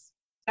adopts.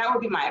 That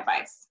would be my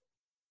advice.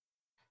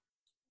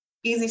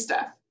 Easy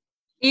stuff.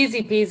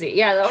 Easy peasy.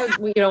 Yeah, that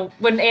was,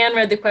 when Anne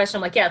read the question,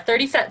 I'm like, yeah,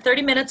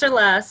 30 minutes or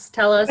less.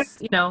 Tell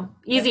us,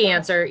 easy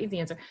answer.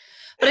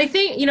 But I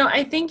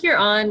think you're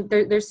on,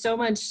 there's so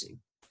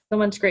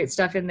much great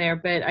stuff in there,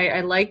 but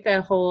I like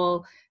that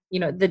whole,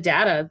 the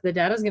data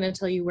is going to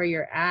tell you where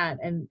you're at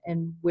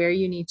and where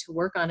you need to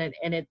work on it.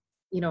 And it,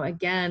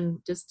 again,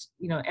 just,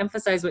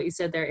 emphasize what you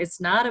said there. It's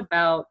not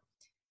about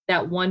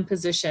that one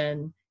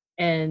position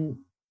and,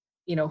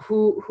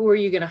 who are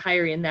you going to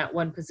hire in that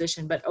one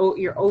position, but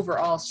your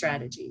overall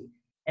strategy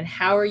and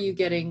how are you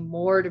getting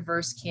more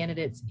diverse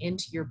candidates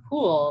into your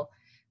pool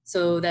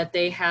so that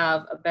they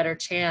have a better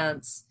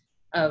chance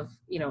of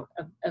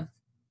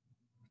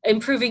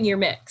improving your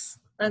mix.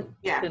 That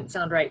didn't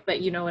sound right,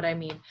 but you know what I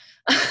mean.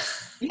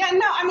 Yeah,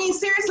 no, I mean,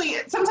 seriously,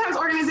 sometimes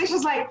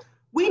organizations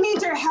we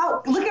need your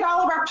help. Look at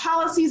all of our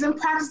policies and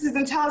practices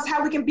and tell us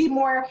how we can be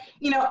more,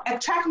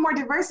 attract more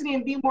diversity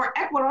and be more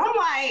equitable. I'm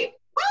like,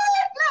 what?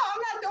 No,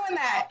 I'm not doing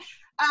that.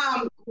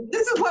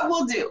 This is what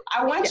we'll do.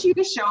 I want you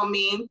to show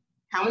me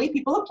how many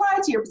people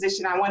applied to your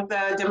position. I want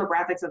the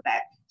demographics of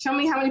that. Show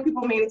me how many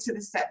people made it to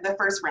the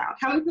first round.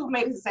 How many people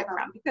made it to the second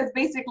round? Because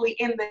basically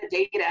in the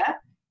data,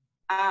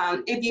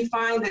 if you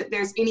find that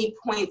there's any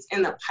points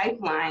in the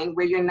pipeline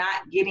where you're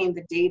not getting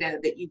the data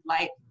that you'd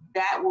like,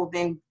 that will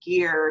then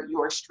gear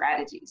your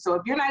strategy. So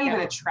if you're not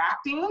even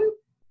attracting,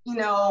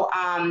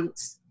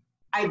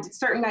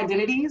 certain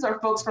identities or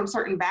folks from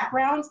certain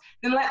backgrounds,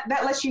 then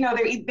that lets you know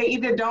they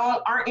either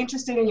aren't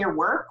interested in your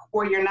work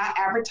or you're not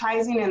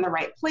advertising in the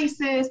right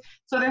places.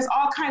 So there's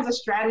all kinds of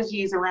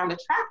strategies around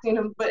attracting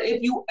them. But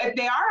if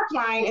they are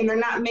applying and they're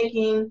not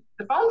making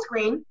the phone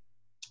screen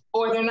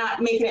or they're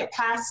not making it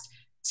past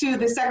to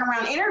the second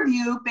round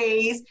interview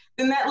phase,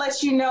 then that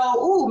lets you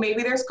know,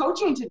 maybe there's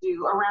coaching to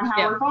do around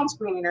how we're phone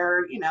screening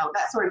or,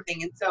 that sort of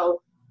thing. And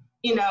so,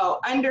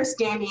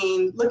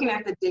 understanding, looking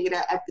at the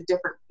data at the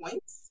different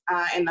points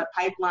in the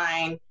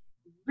pipeline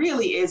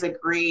really is a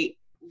great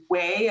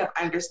way of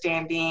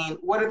understanding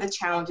what are the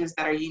challenges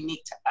that are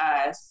unique to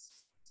us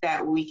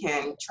that we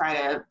can try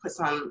to put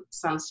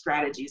some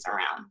strategies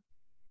around.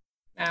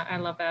 I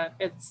love that.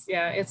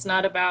 It's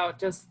not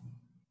about let's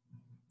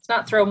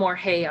not throw more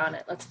hay on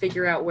it. Let's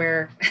figure out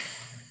where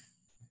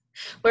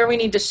we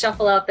need to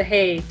shuffle out the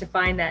hay to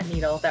find that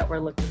needle that we're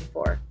looking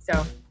for.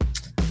 So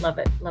love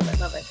it.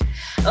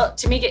 Well,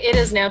 Tamika, it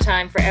is now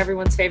time for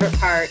everyone's favorite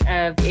part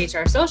of the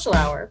HR Social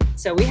Hour.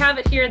 So we have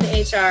it here in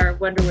the HR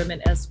Wonder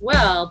Women as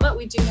well, but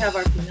we do have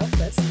our female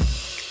twist.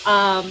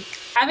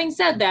 Having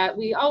said that,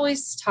 we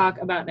always talk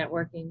about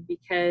networking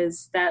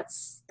because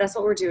that's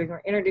what we're doing.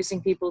 We're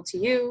introducing people to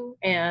you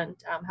and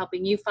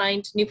helping you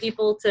find new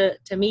people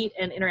to meet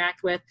and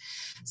interact with.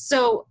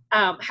 So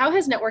how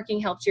has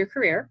networking helped your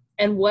career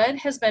and what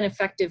has been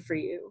effective for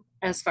you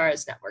as far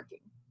as networking?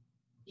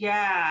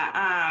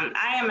 Yeah,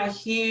 I am a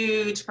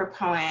huge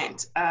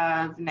proponent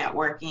of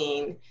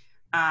networking.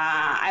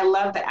 I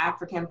love the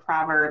African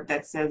proverb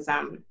that says,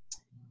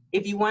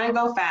 if you want to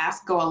go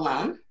fast, go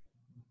alone.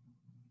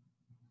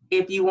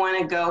 If you want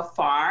to go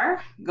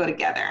far, go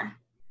together.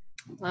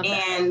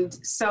 And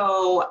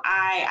so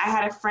I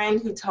had a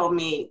friend who told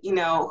me,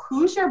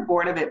 who's your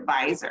board of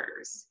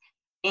advisors?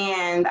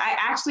 And I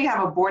actually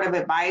have a board of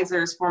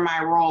advisors for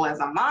my role as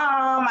a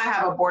mom. I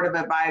have a board of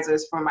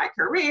advisors for my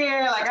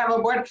career. I have a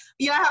board,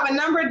 I have a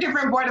number of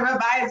different board of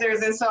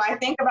advisors. And so I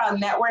think about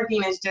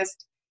networking as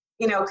just,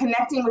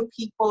 connecting with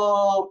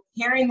people,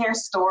 hearing their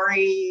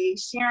story,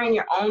 sharing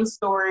your own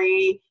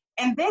story,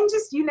 And then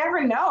just, you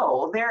never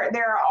know. There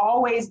are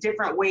always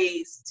different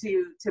ways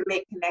to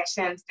make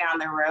connections down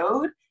the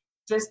road,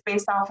 just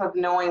based off of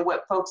knowing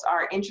what folks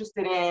are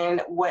interested in,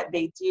 what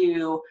they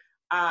do.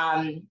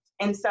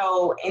 And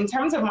so in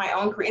terms of my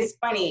own career, it's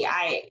funny,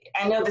 I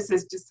know this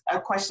is just a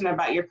question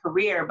about your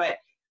career, but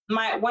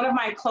one of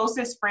my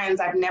closest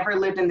friends, I've never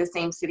lived in the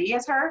same city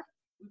as her.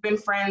 We've been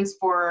friends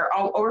for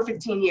over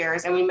 15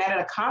 years, and we met at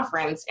a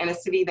conference in a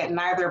city that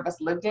neither of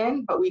us lived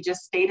in, but we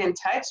just stayed in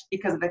touch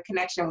because of the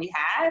connection we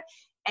had,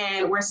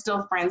 and we're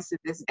still friends to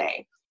this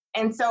day.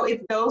 And so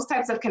it's those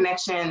types of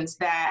connections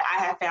that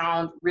I have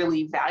found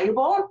really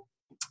valuable.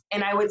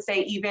 And I would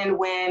say even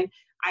when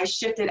I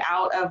shifted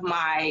out of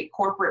my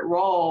corporate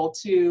role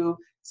to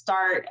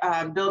start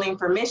building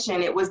for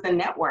mission, it was the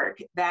network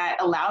that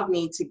allowed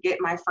me to get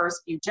my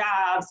first few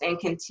jobs and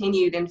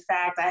continued. In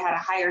fact, I had a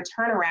higher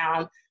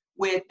turnaround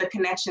with the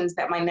connections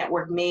that my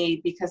network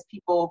made because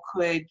people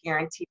could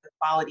guarantee the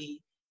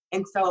quality.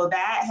 And so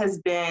that has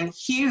been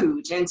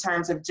huge in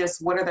terms of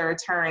just what are the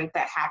returns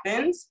that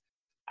happens.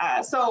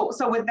 So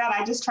with that,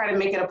 I just try to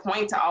make it a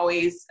point to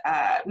always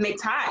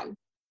make time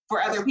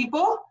for other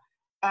people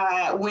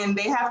when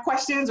they have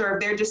questions or if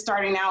they're just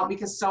starting out,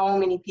 because so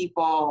many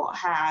people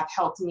have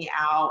helped me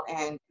out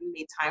and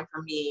made time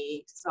for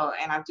me.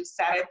 And I've just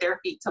sat at their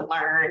feet to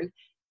learn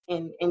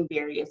in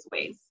various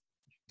ways.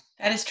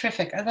 That is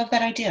terrific. I love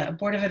that idea, a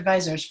board of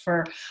advisors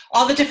for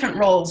all the different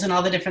roles and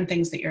all the different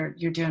things that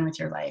you're doing with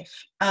your life.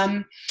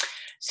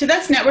 So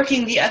that's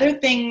networking. The other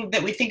thing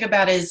that we think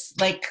about is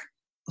like,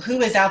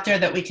 who is out there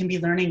that we can be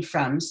learning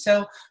from?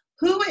 So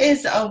who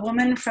is a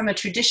woman from a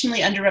traditionally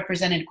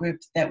underrepresented group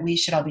that we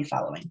should all be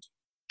following?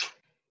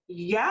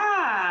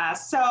 Yeah,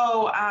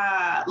 so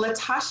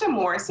Latasha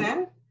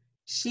Morrison,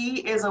 she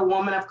is a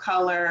woman of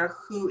color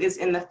who is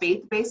in the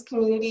faith-based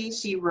community.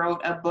 She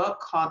wrote a book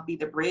called Be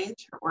the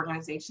Bridge. Her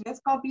organization is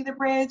called Be the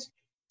Bridge.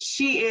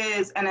 She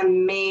is an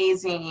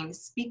amazing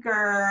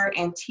speaker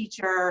and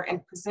teacher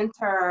and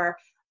presenter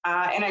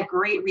and a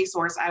great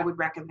resource I would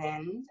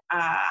recommend.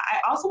 I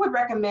also would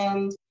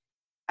recommend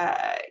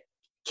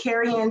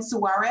Carrie-Ann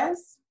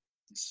Suarez.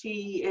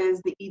 She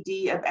is the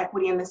ED of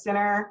Equity in the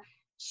Center.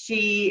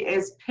 She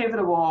is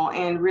pivotal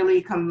in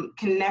really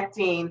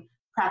connecting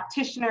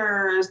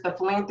practitioners, the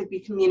philanthropy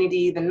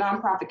community, the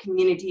nonprofit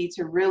community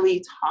to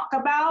really talk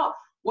about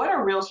what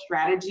are real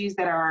strategies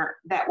that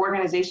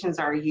organizations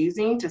are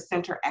using to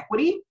center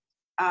equity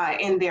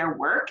in their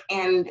work,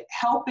 and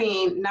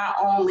helping not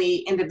only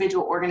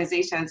individual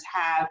organizations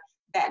have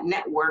that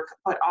network,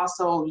 but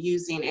also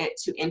using it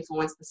to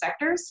influence the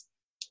sectors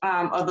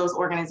of those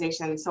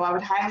organizations. So I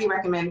would highly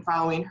recommend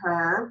following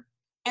her.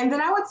 And then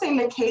I would say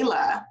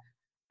Michaela.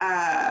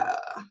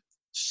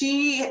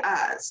 She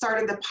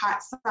started the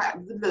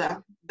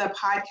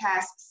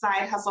podcast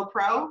Side Hustle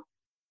Pro.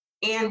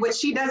 And what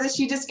she does is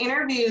she just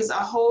interviews a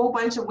whole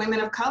bunch of women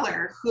of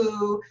color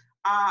who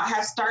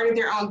have started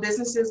their own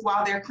businesses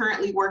while they're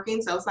currently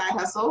working, so side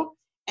hustle.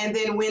 And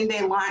then when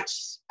they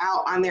launch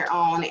out on their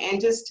own, and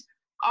just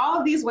all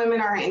of these women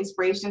are an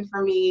inspiration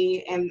for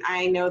me. And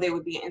I know they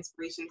would be an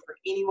inspiration for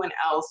anyone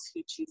else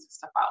who chooses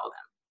to follow them.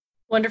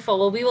 Wonderful.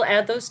 Well, we will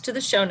add those to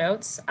the show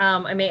notes.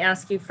 I may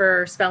ask you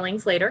for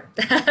spellings later.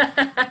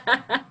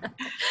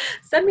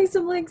 Send me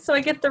some links so I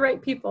get the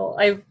right people.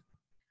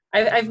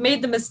 I've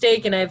made the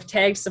mistake and I've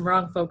tagged some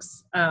wrong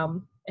folks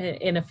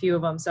in a few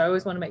of them. So I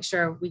always want to make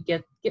sure we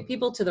get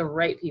people to the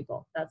right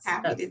people. That's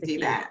happy to the do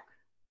key. that.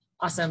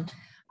 Awesome.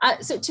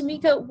 So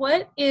Tamika,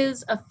 what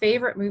is a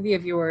favorite movie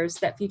of yours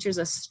that features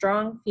a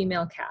strong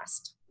female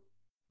cast?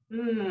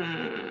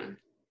 The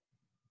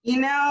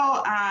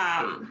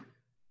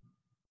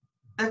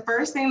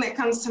first thing that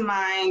comes to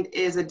mind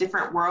is A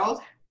Different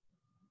World.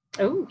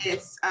 Oh,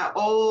 it's an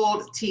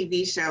old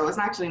TV show. It's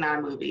actually not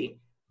a movie.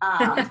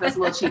 So that's a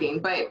little cheating,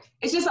 but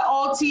it's just an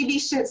old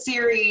TV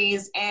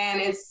series, and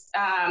it's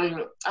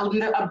a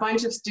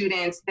bunch of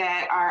students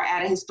that are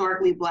at a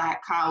historically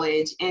Black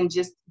college, and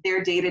just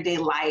their day-to-day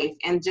life,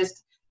 and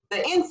just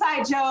the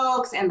inside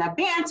jokes and the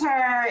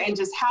banter, and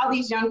just how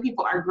these young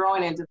people are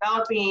growing and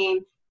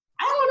developing.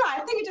 I don't know.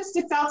 I think it just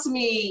sticks out to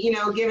me,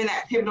 given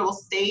that pivotal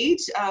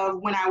stage of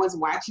when I was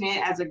watching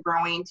it as a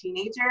growing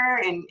teenager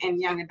and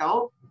young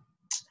adult.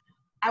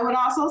 I would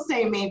also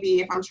say maybe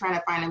if I'm trying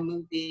to find a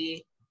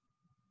movie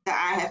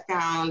that I have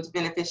found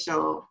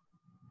beneficial,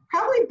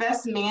 probably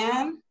Best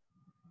Man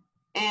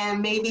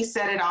and maybe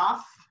Set It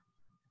Off.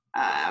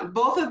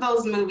 Both of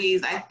those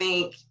movies, I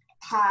think,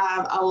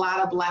 have a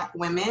lot of Black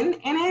women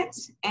in it,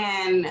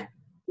 and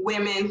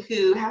women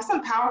who have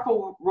some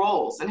powerful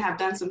roles and have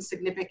done some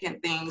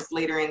significant things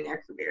later in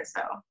their career.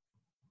 So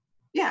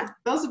yeah,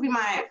 those would be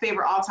my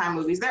favorite all-time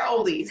movies. They're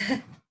oldies.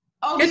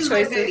 Good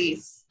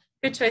choices.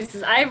 Good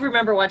choices. I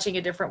remember watching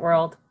A Different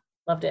World.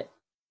 Loved it.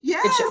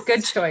 Yes.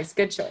 Good choice.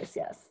 Good choice.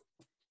 Yes.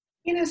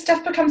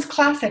 Stuff becomes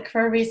classic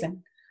for a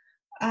reason.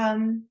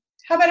 How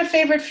about a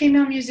favorite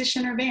female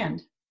musician or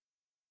band?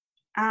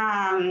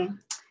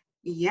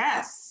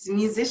 Yes,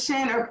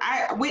 musician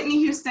Whitney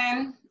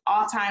Houston,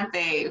 all-time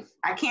fave.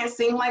 I can't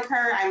sing like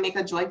her. I make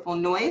a joyful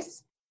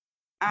noise.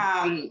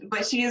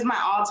 But she is my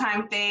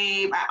all-time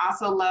fave. I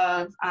also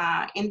love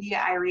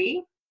India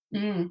Irie.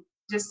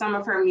 Just some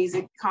of her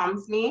music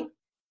calms me.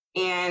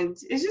 And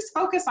it's just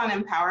focused on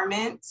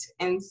empowerment.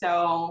 And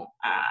so,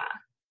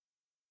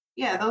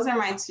 yeah, those are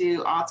my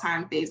two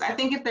all-time faves. I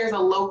think if there's a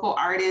local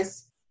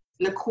artist,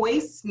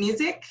 Nicoy's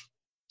music,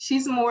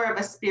 she's more of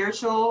a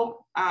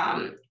spiritual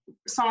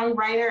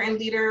songwriter and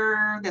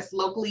leader that's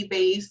locally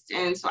based.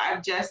 And so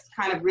I've just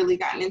kind of really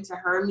gotten into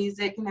her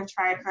music and have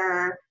tried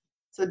her.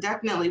 So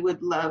definitely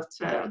would love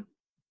to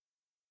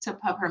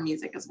pub her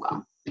music as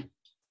well.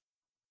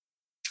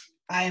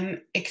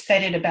 I'm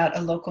excited about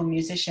a local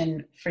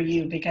musician for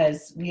you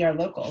because we are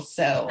local.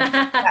 So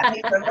that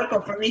makes her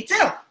local for me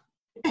too.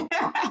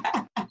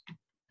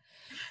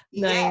 Nice.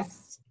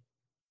 Yes.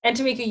 And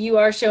Tamika, you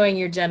are showing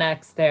your Gen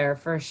X there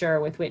for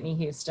sure with Whitney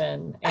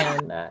Houston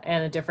and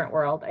A Different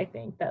World. I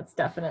think that's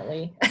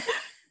definitely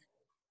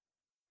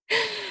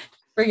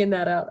bringing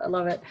that out. I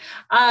love it.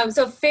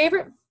 So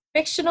favorite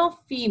fictional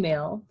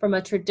female from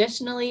a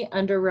traditionally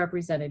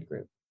underrepresented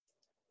group.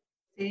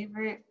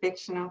 Favorite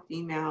fictional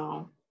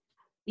female.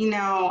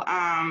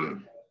 I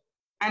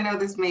know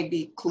this may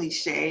be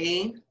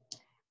cliche,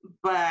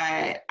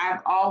 but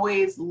I've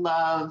always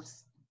loved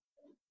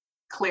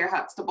Claire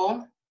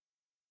Huxtable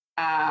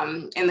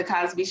in The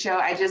Cosby Show.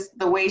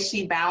 The way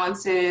she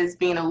balances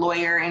being a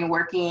lawyer and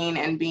working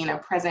and being a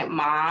present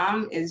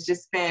mom has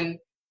just been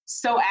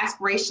so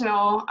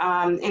aspirational.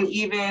 And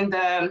even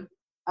the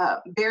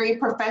very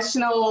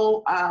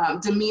professional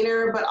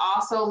demeanor, but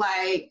also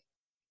like,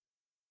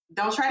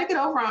 don't try to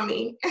get over on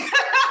me.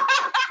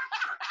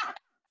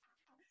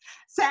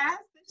 Sass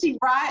that she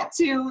brought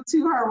to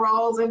her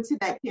roles and to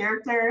that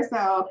character.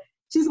 So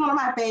she's one of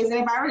my faves. And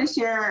if I were to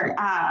share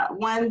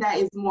one that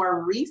is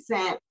more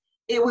recent,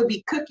 it would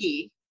be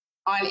Cookie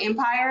on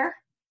Empire.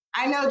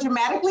 I know,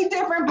 dramatically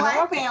different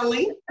Black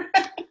family,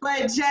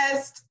 but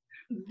just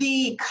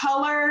the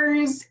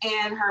colors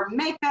and her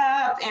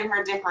makeup and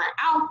her different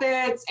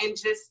outfits and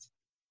just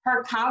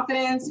her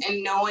confidence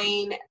and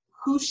knowing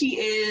who she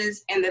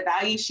is and the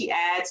value she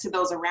adds to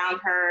those around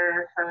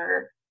her,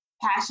 her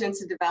passion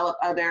to develop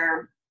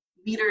other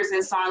leaders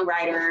and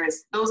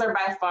songwriters. Those are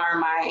by far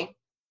my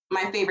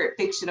favorite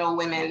fictional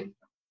women.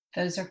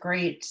 Those are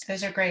great.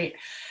 Those are great.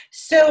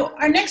 So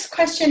our next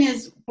question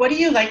is, what do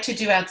you like to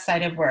do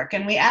outside of work?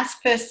 And we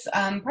ask this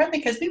partly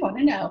because we want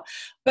to know,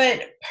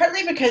 but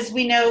partly because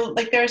we know,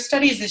 like, there are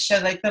studies that show,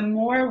 like, the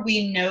more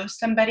we know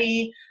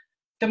somebody,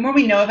 the more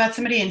we know about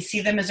somebody and see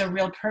them as a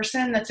real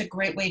person, that's a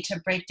great way to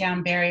break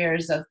down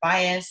barriers of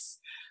bias.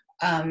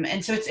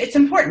 And so it's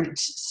important.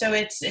 So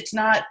it's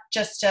not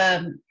just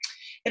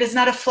it is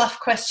not a fluff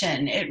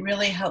question. It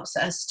really helps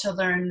us to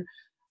learn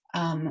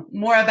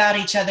more about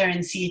each other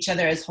and see each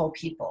other as whole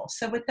people.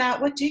 So with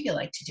that, what do you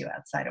like to do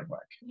outside of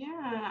work?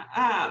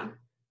 Yeah,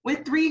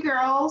 with 3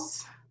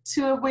 girls,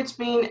 2 of which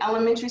being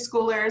elementary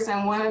schoolers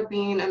and 1 of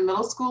being a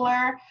middle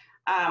schooler,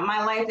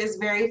 my life is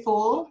very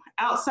full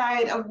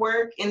outside of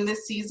work in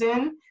this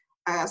season.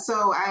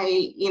 So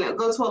I,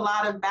 go to a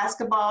lot of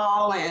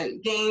basketball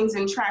and games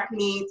and track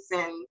meets,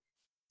 and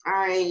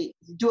I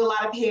do a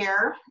lot of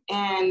hair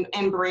and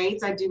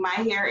braids. I do my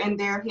hair and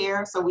their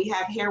hair. So we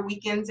have hair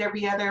weekends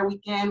every other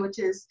weekend, which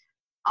is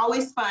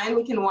always fun.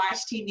 We can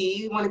watch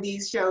TV, one of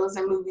these shows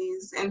and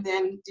movies, and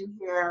then do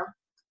hair.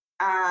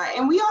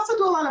 And we also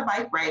do a lot of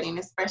bike riding,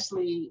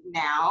 especially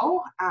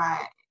now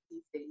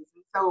these days.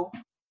 And so,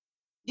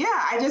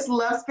 yeah, I just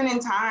love spending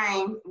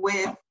time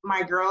with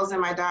my girls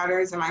and my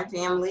daughters and my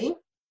family.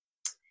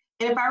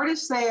 And if I were to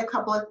say a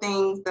couple of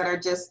things that are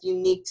just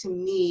unique to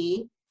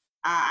me,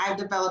 I've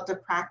developed a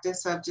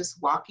practice of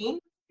just walking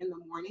in the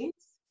mornings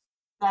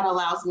that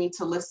allows me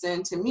to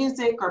listen to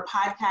music or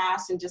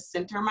podcasts and just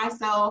center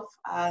myself.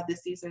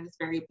 This season is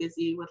very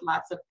busy with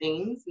lots of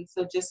things. And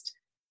so just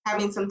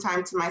having some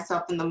time to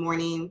myself in the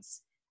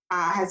mornings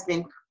has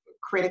been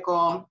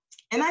critical.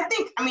 And I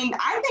think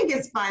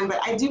it's fun, but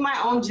I do my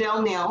own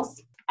gel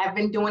nails. I've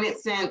been doing it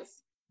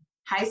since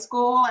high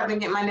school. I've been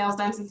getting my nails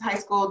done since high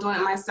school, doing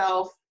it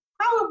myself,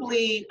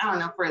 probably,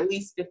 for at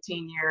least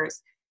 15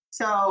 years.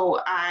 So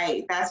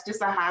that's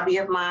just a hobby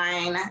of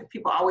mine.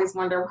 People always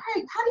wonder, how do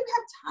you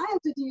have time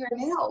to do your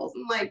nails?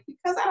 I'm like,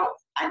 because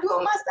I do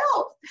it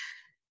myself.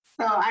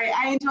 So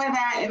I enjoy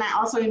that. And I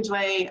also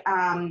enjoy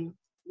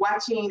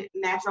watching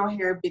natural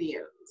hair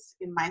videos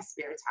in my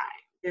spare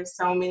time. There's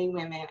so many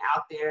women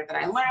out there that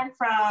I learn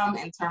from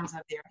in terms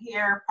of their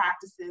hair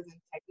practices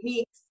and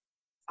techniques.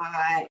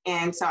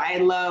 And so I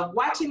love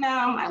watching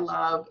them. I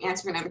love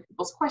answering other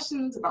people's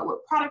questions about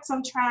what products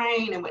I'm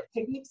trying and what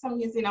techniques I'm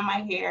using on my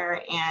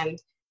hair. And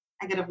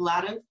I get a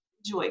lot of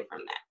joy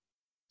from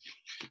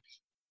that.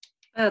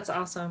 That's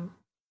awesome.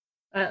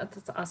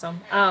 That's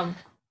awesome.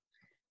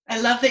 I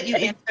love that you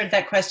answered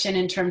that question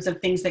in terms of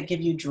things that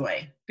give you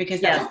joy, because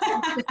that was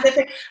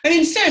specific. I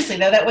mean, seriously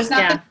though, that was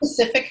not the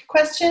specific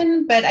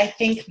question, but I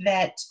think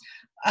that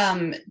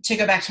to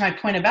go back to my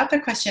point about the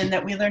question,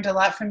 that we learned a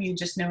lot from you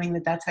just knowing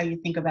that that's how you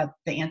think about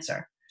the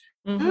answer.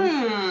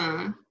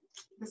 Mm-hmm.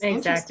 That's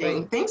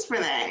interesting. Thanks for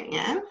that,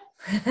 yeah.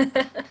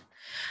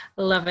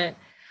 Love it.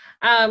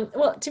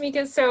 Well,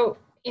 Tamika, so,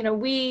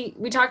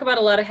 we talk about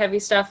a lot of heavy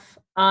stuff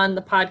on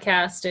the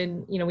podcast,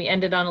 and, we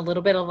ended on a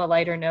little bit of a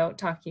lighter note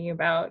talking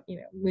about,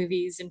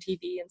 movies and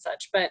TV and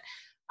such, but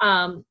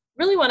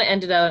really want to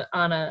end it out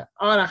on a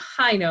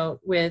high note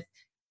with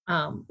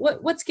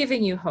what's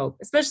giving you hope,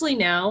 especially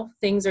now.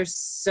 Things are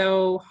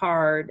so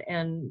hard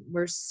and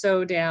we're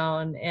so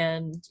down,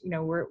 and,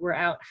 we're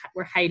out,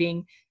 we're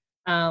hiding.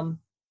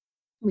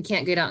 We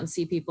can't get out and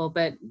see people,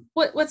 but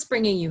what's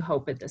bringing you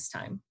hope at this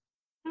time?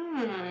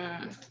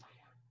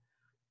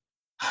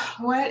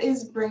 What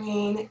is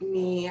bringing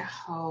me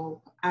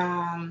hope? So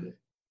I'm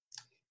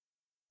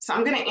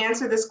going to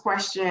answer this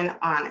question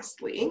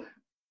honestly,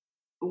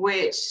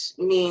 which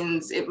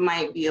means it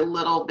might be a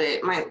little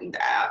bit,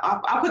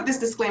 I'll put this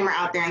disclaimer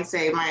out there and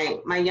say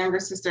my younger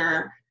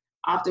sister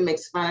often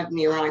makes fun of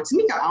me around, like,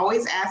 Tamika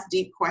always asks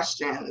deep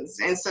questions.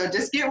 And so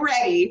just get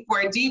ready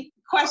for a deep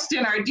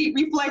question or a deep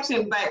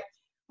reflection. But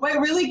what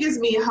really gives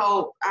me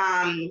hope,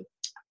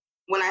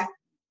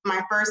 my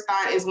first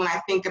thought is when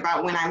I think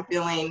about when I'm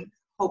feeling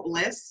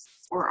hopeless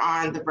or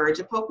on the verge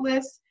of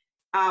hopeless,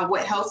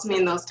 what helps me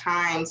in those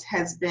times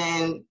has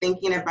been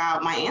thinking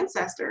about my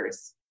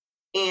ancestors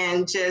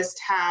and just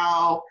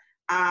how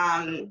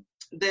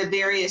the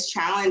various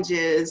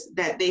challenges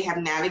that they have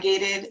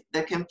navigated,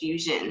 the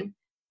confusion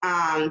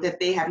that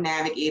they have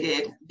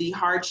navigated, the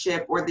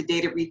hardship or the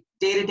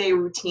day-to-day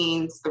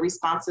routines, the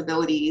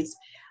responsibilities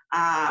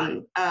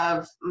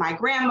of my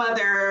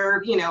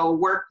grandmother,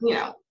 work,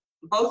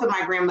 both of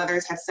my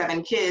grandmothers had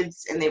 7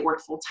 kids and they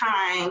worked full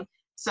time.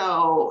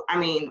 So,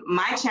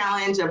 my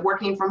challenge of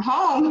working from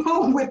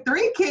home with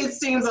 3 kids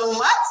seems a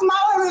lot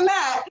smaller than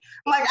that.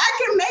 Like, I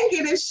can make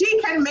it if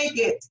she can make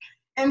it.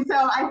 And so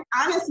I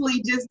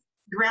honestly just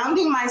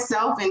grounding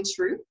myself in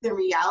truth and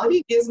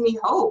reality gives me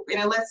hope.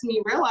 And it lets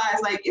me realize,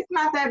 like, it's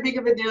not that big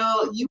of a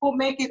deal. You will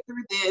make it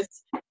through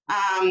this.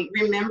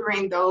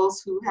 Remembering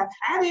those who have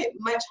had it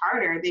much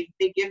harder, they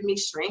give me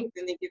strength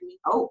and they give me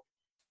hope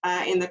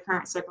in the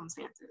current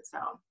circumstances.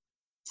 So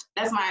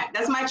that's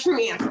my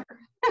true answer.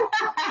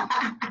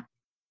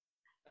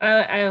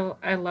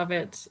 I love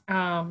it.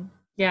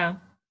 Yeah,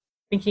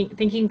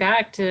 thinking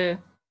back to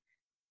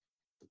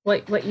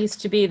what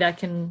used to be,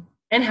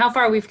 and how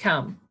far we've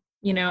come.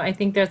 I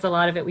think there's a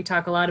lot of it. We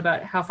talk a lot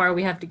about how far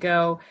we have to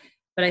go,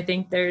 but I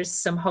think there's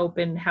some hope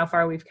in how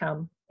far we've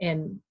come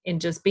in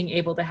just being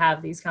able to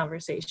have these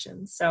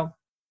conversations. So,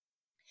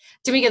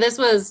 Tamika, this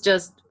was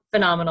just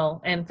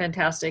phenomenal and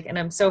fantastic, and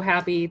I'm so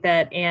happy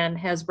that Anne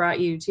has brought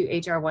you to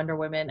HR Wonder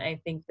Women.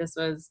 I think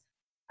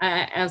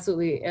I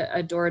absolutely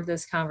adored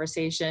this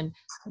conversation.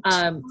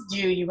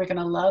 You were going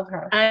to love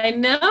her. I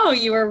know,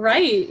 you were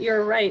right.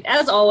 You're right.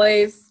 As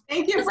always.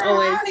 Thank you for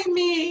having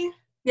me.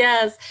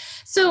 Yes.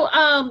 So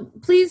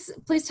please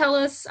tell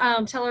us,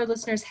 tell our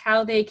listeners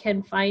how they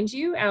can find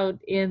you out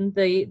in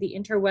the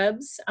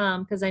interwebs,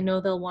 because I know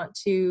they'll want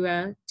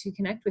to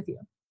connect with you.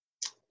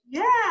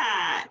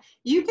 Yeah,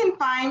 you can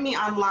find me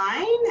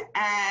online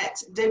at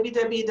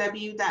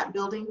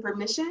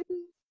www.buildingformission,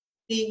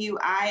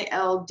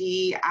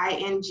 BUILDING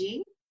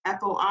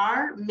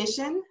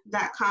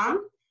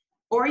mission.com,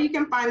 or you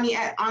can find me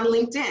on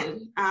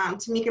LinkedIn,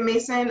 Tamika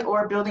Mason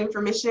or Building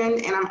for Mission,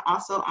 and I'm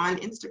also on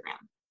Instagram.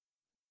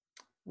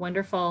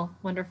 Wonderful.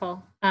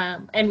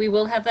 And we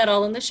will have that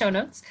all in the show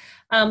notes.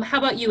 How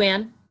about you,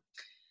 Anne?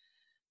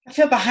 I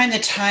feel behind the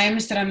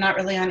times that I'm not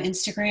really on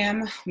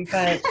Instagram,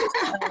 but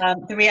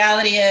the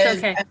reality is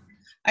okay.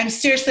 I'm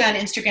seriously on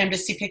Instagram to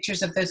see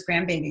pictures of those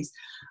grandbabies.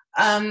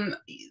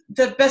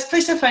 The best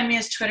place to find me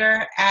is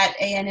Twitter at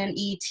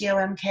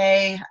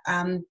ANNETOMK.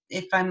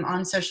 If I'm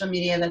on social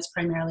media, that's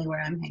primarily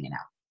where I'm hanging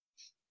out.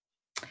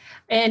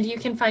 And you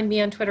can find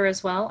me on Twitter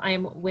as well.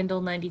 I'm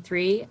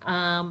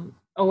Wendell93.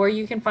 Or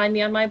you can find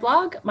me on my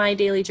blog,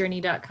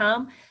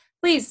 mydailyjourney.com.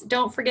 Please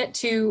don't forget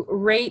to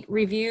rate,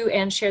 review,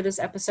 and share this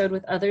episode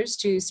with others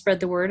to spread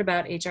the word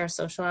about HR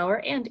Social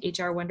Hour and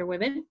HR Wonder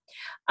Women.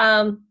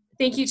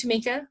 Thank you,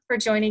 Tamika, for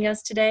joining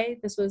us today.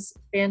 This was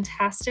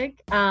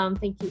fantastic.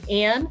 Thank you,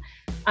 Anne,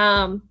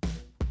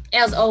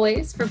 as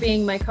always, for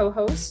being my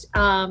co-host.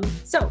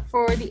 So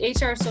for the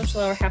HR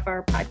Social Hour Half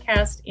Hour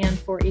podcast and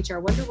for HR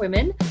Wonder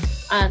Women,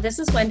 this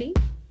is Wendy.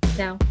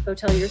 Now go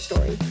tell your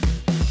story.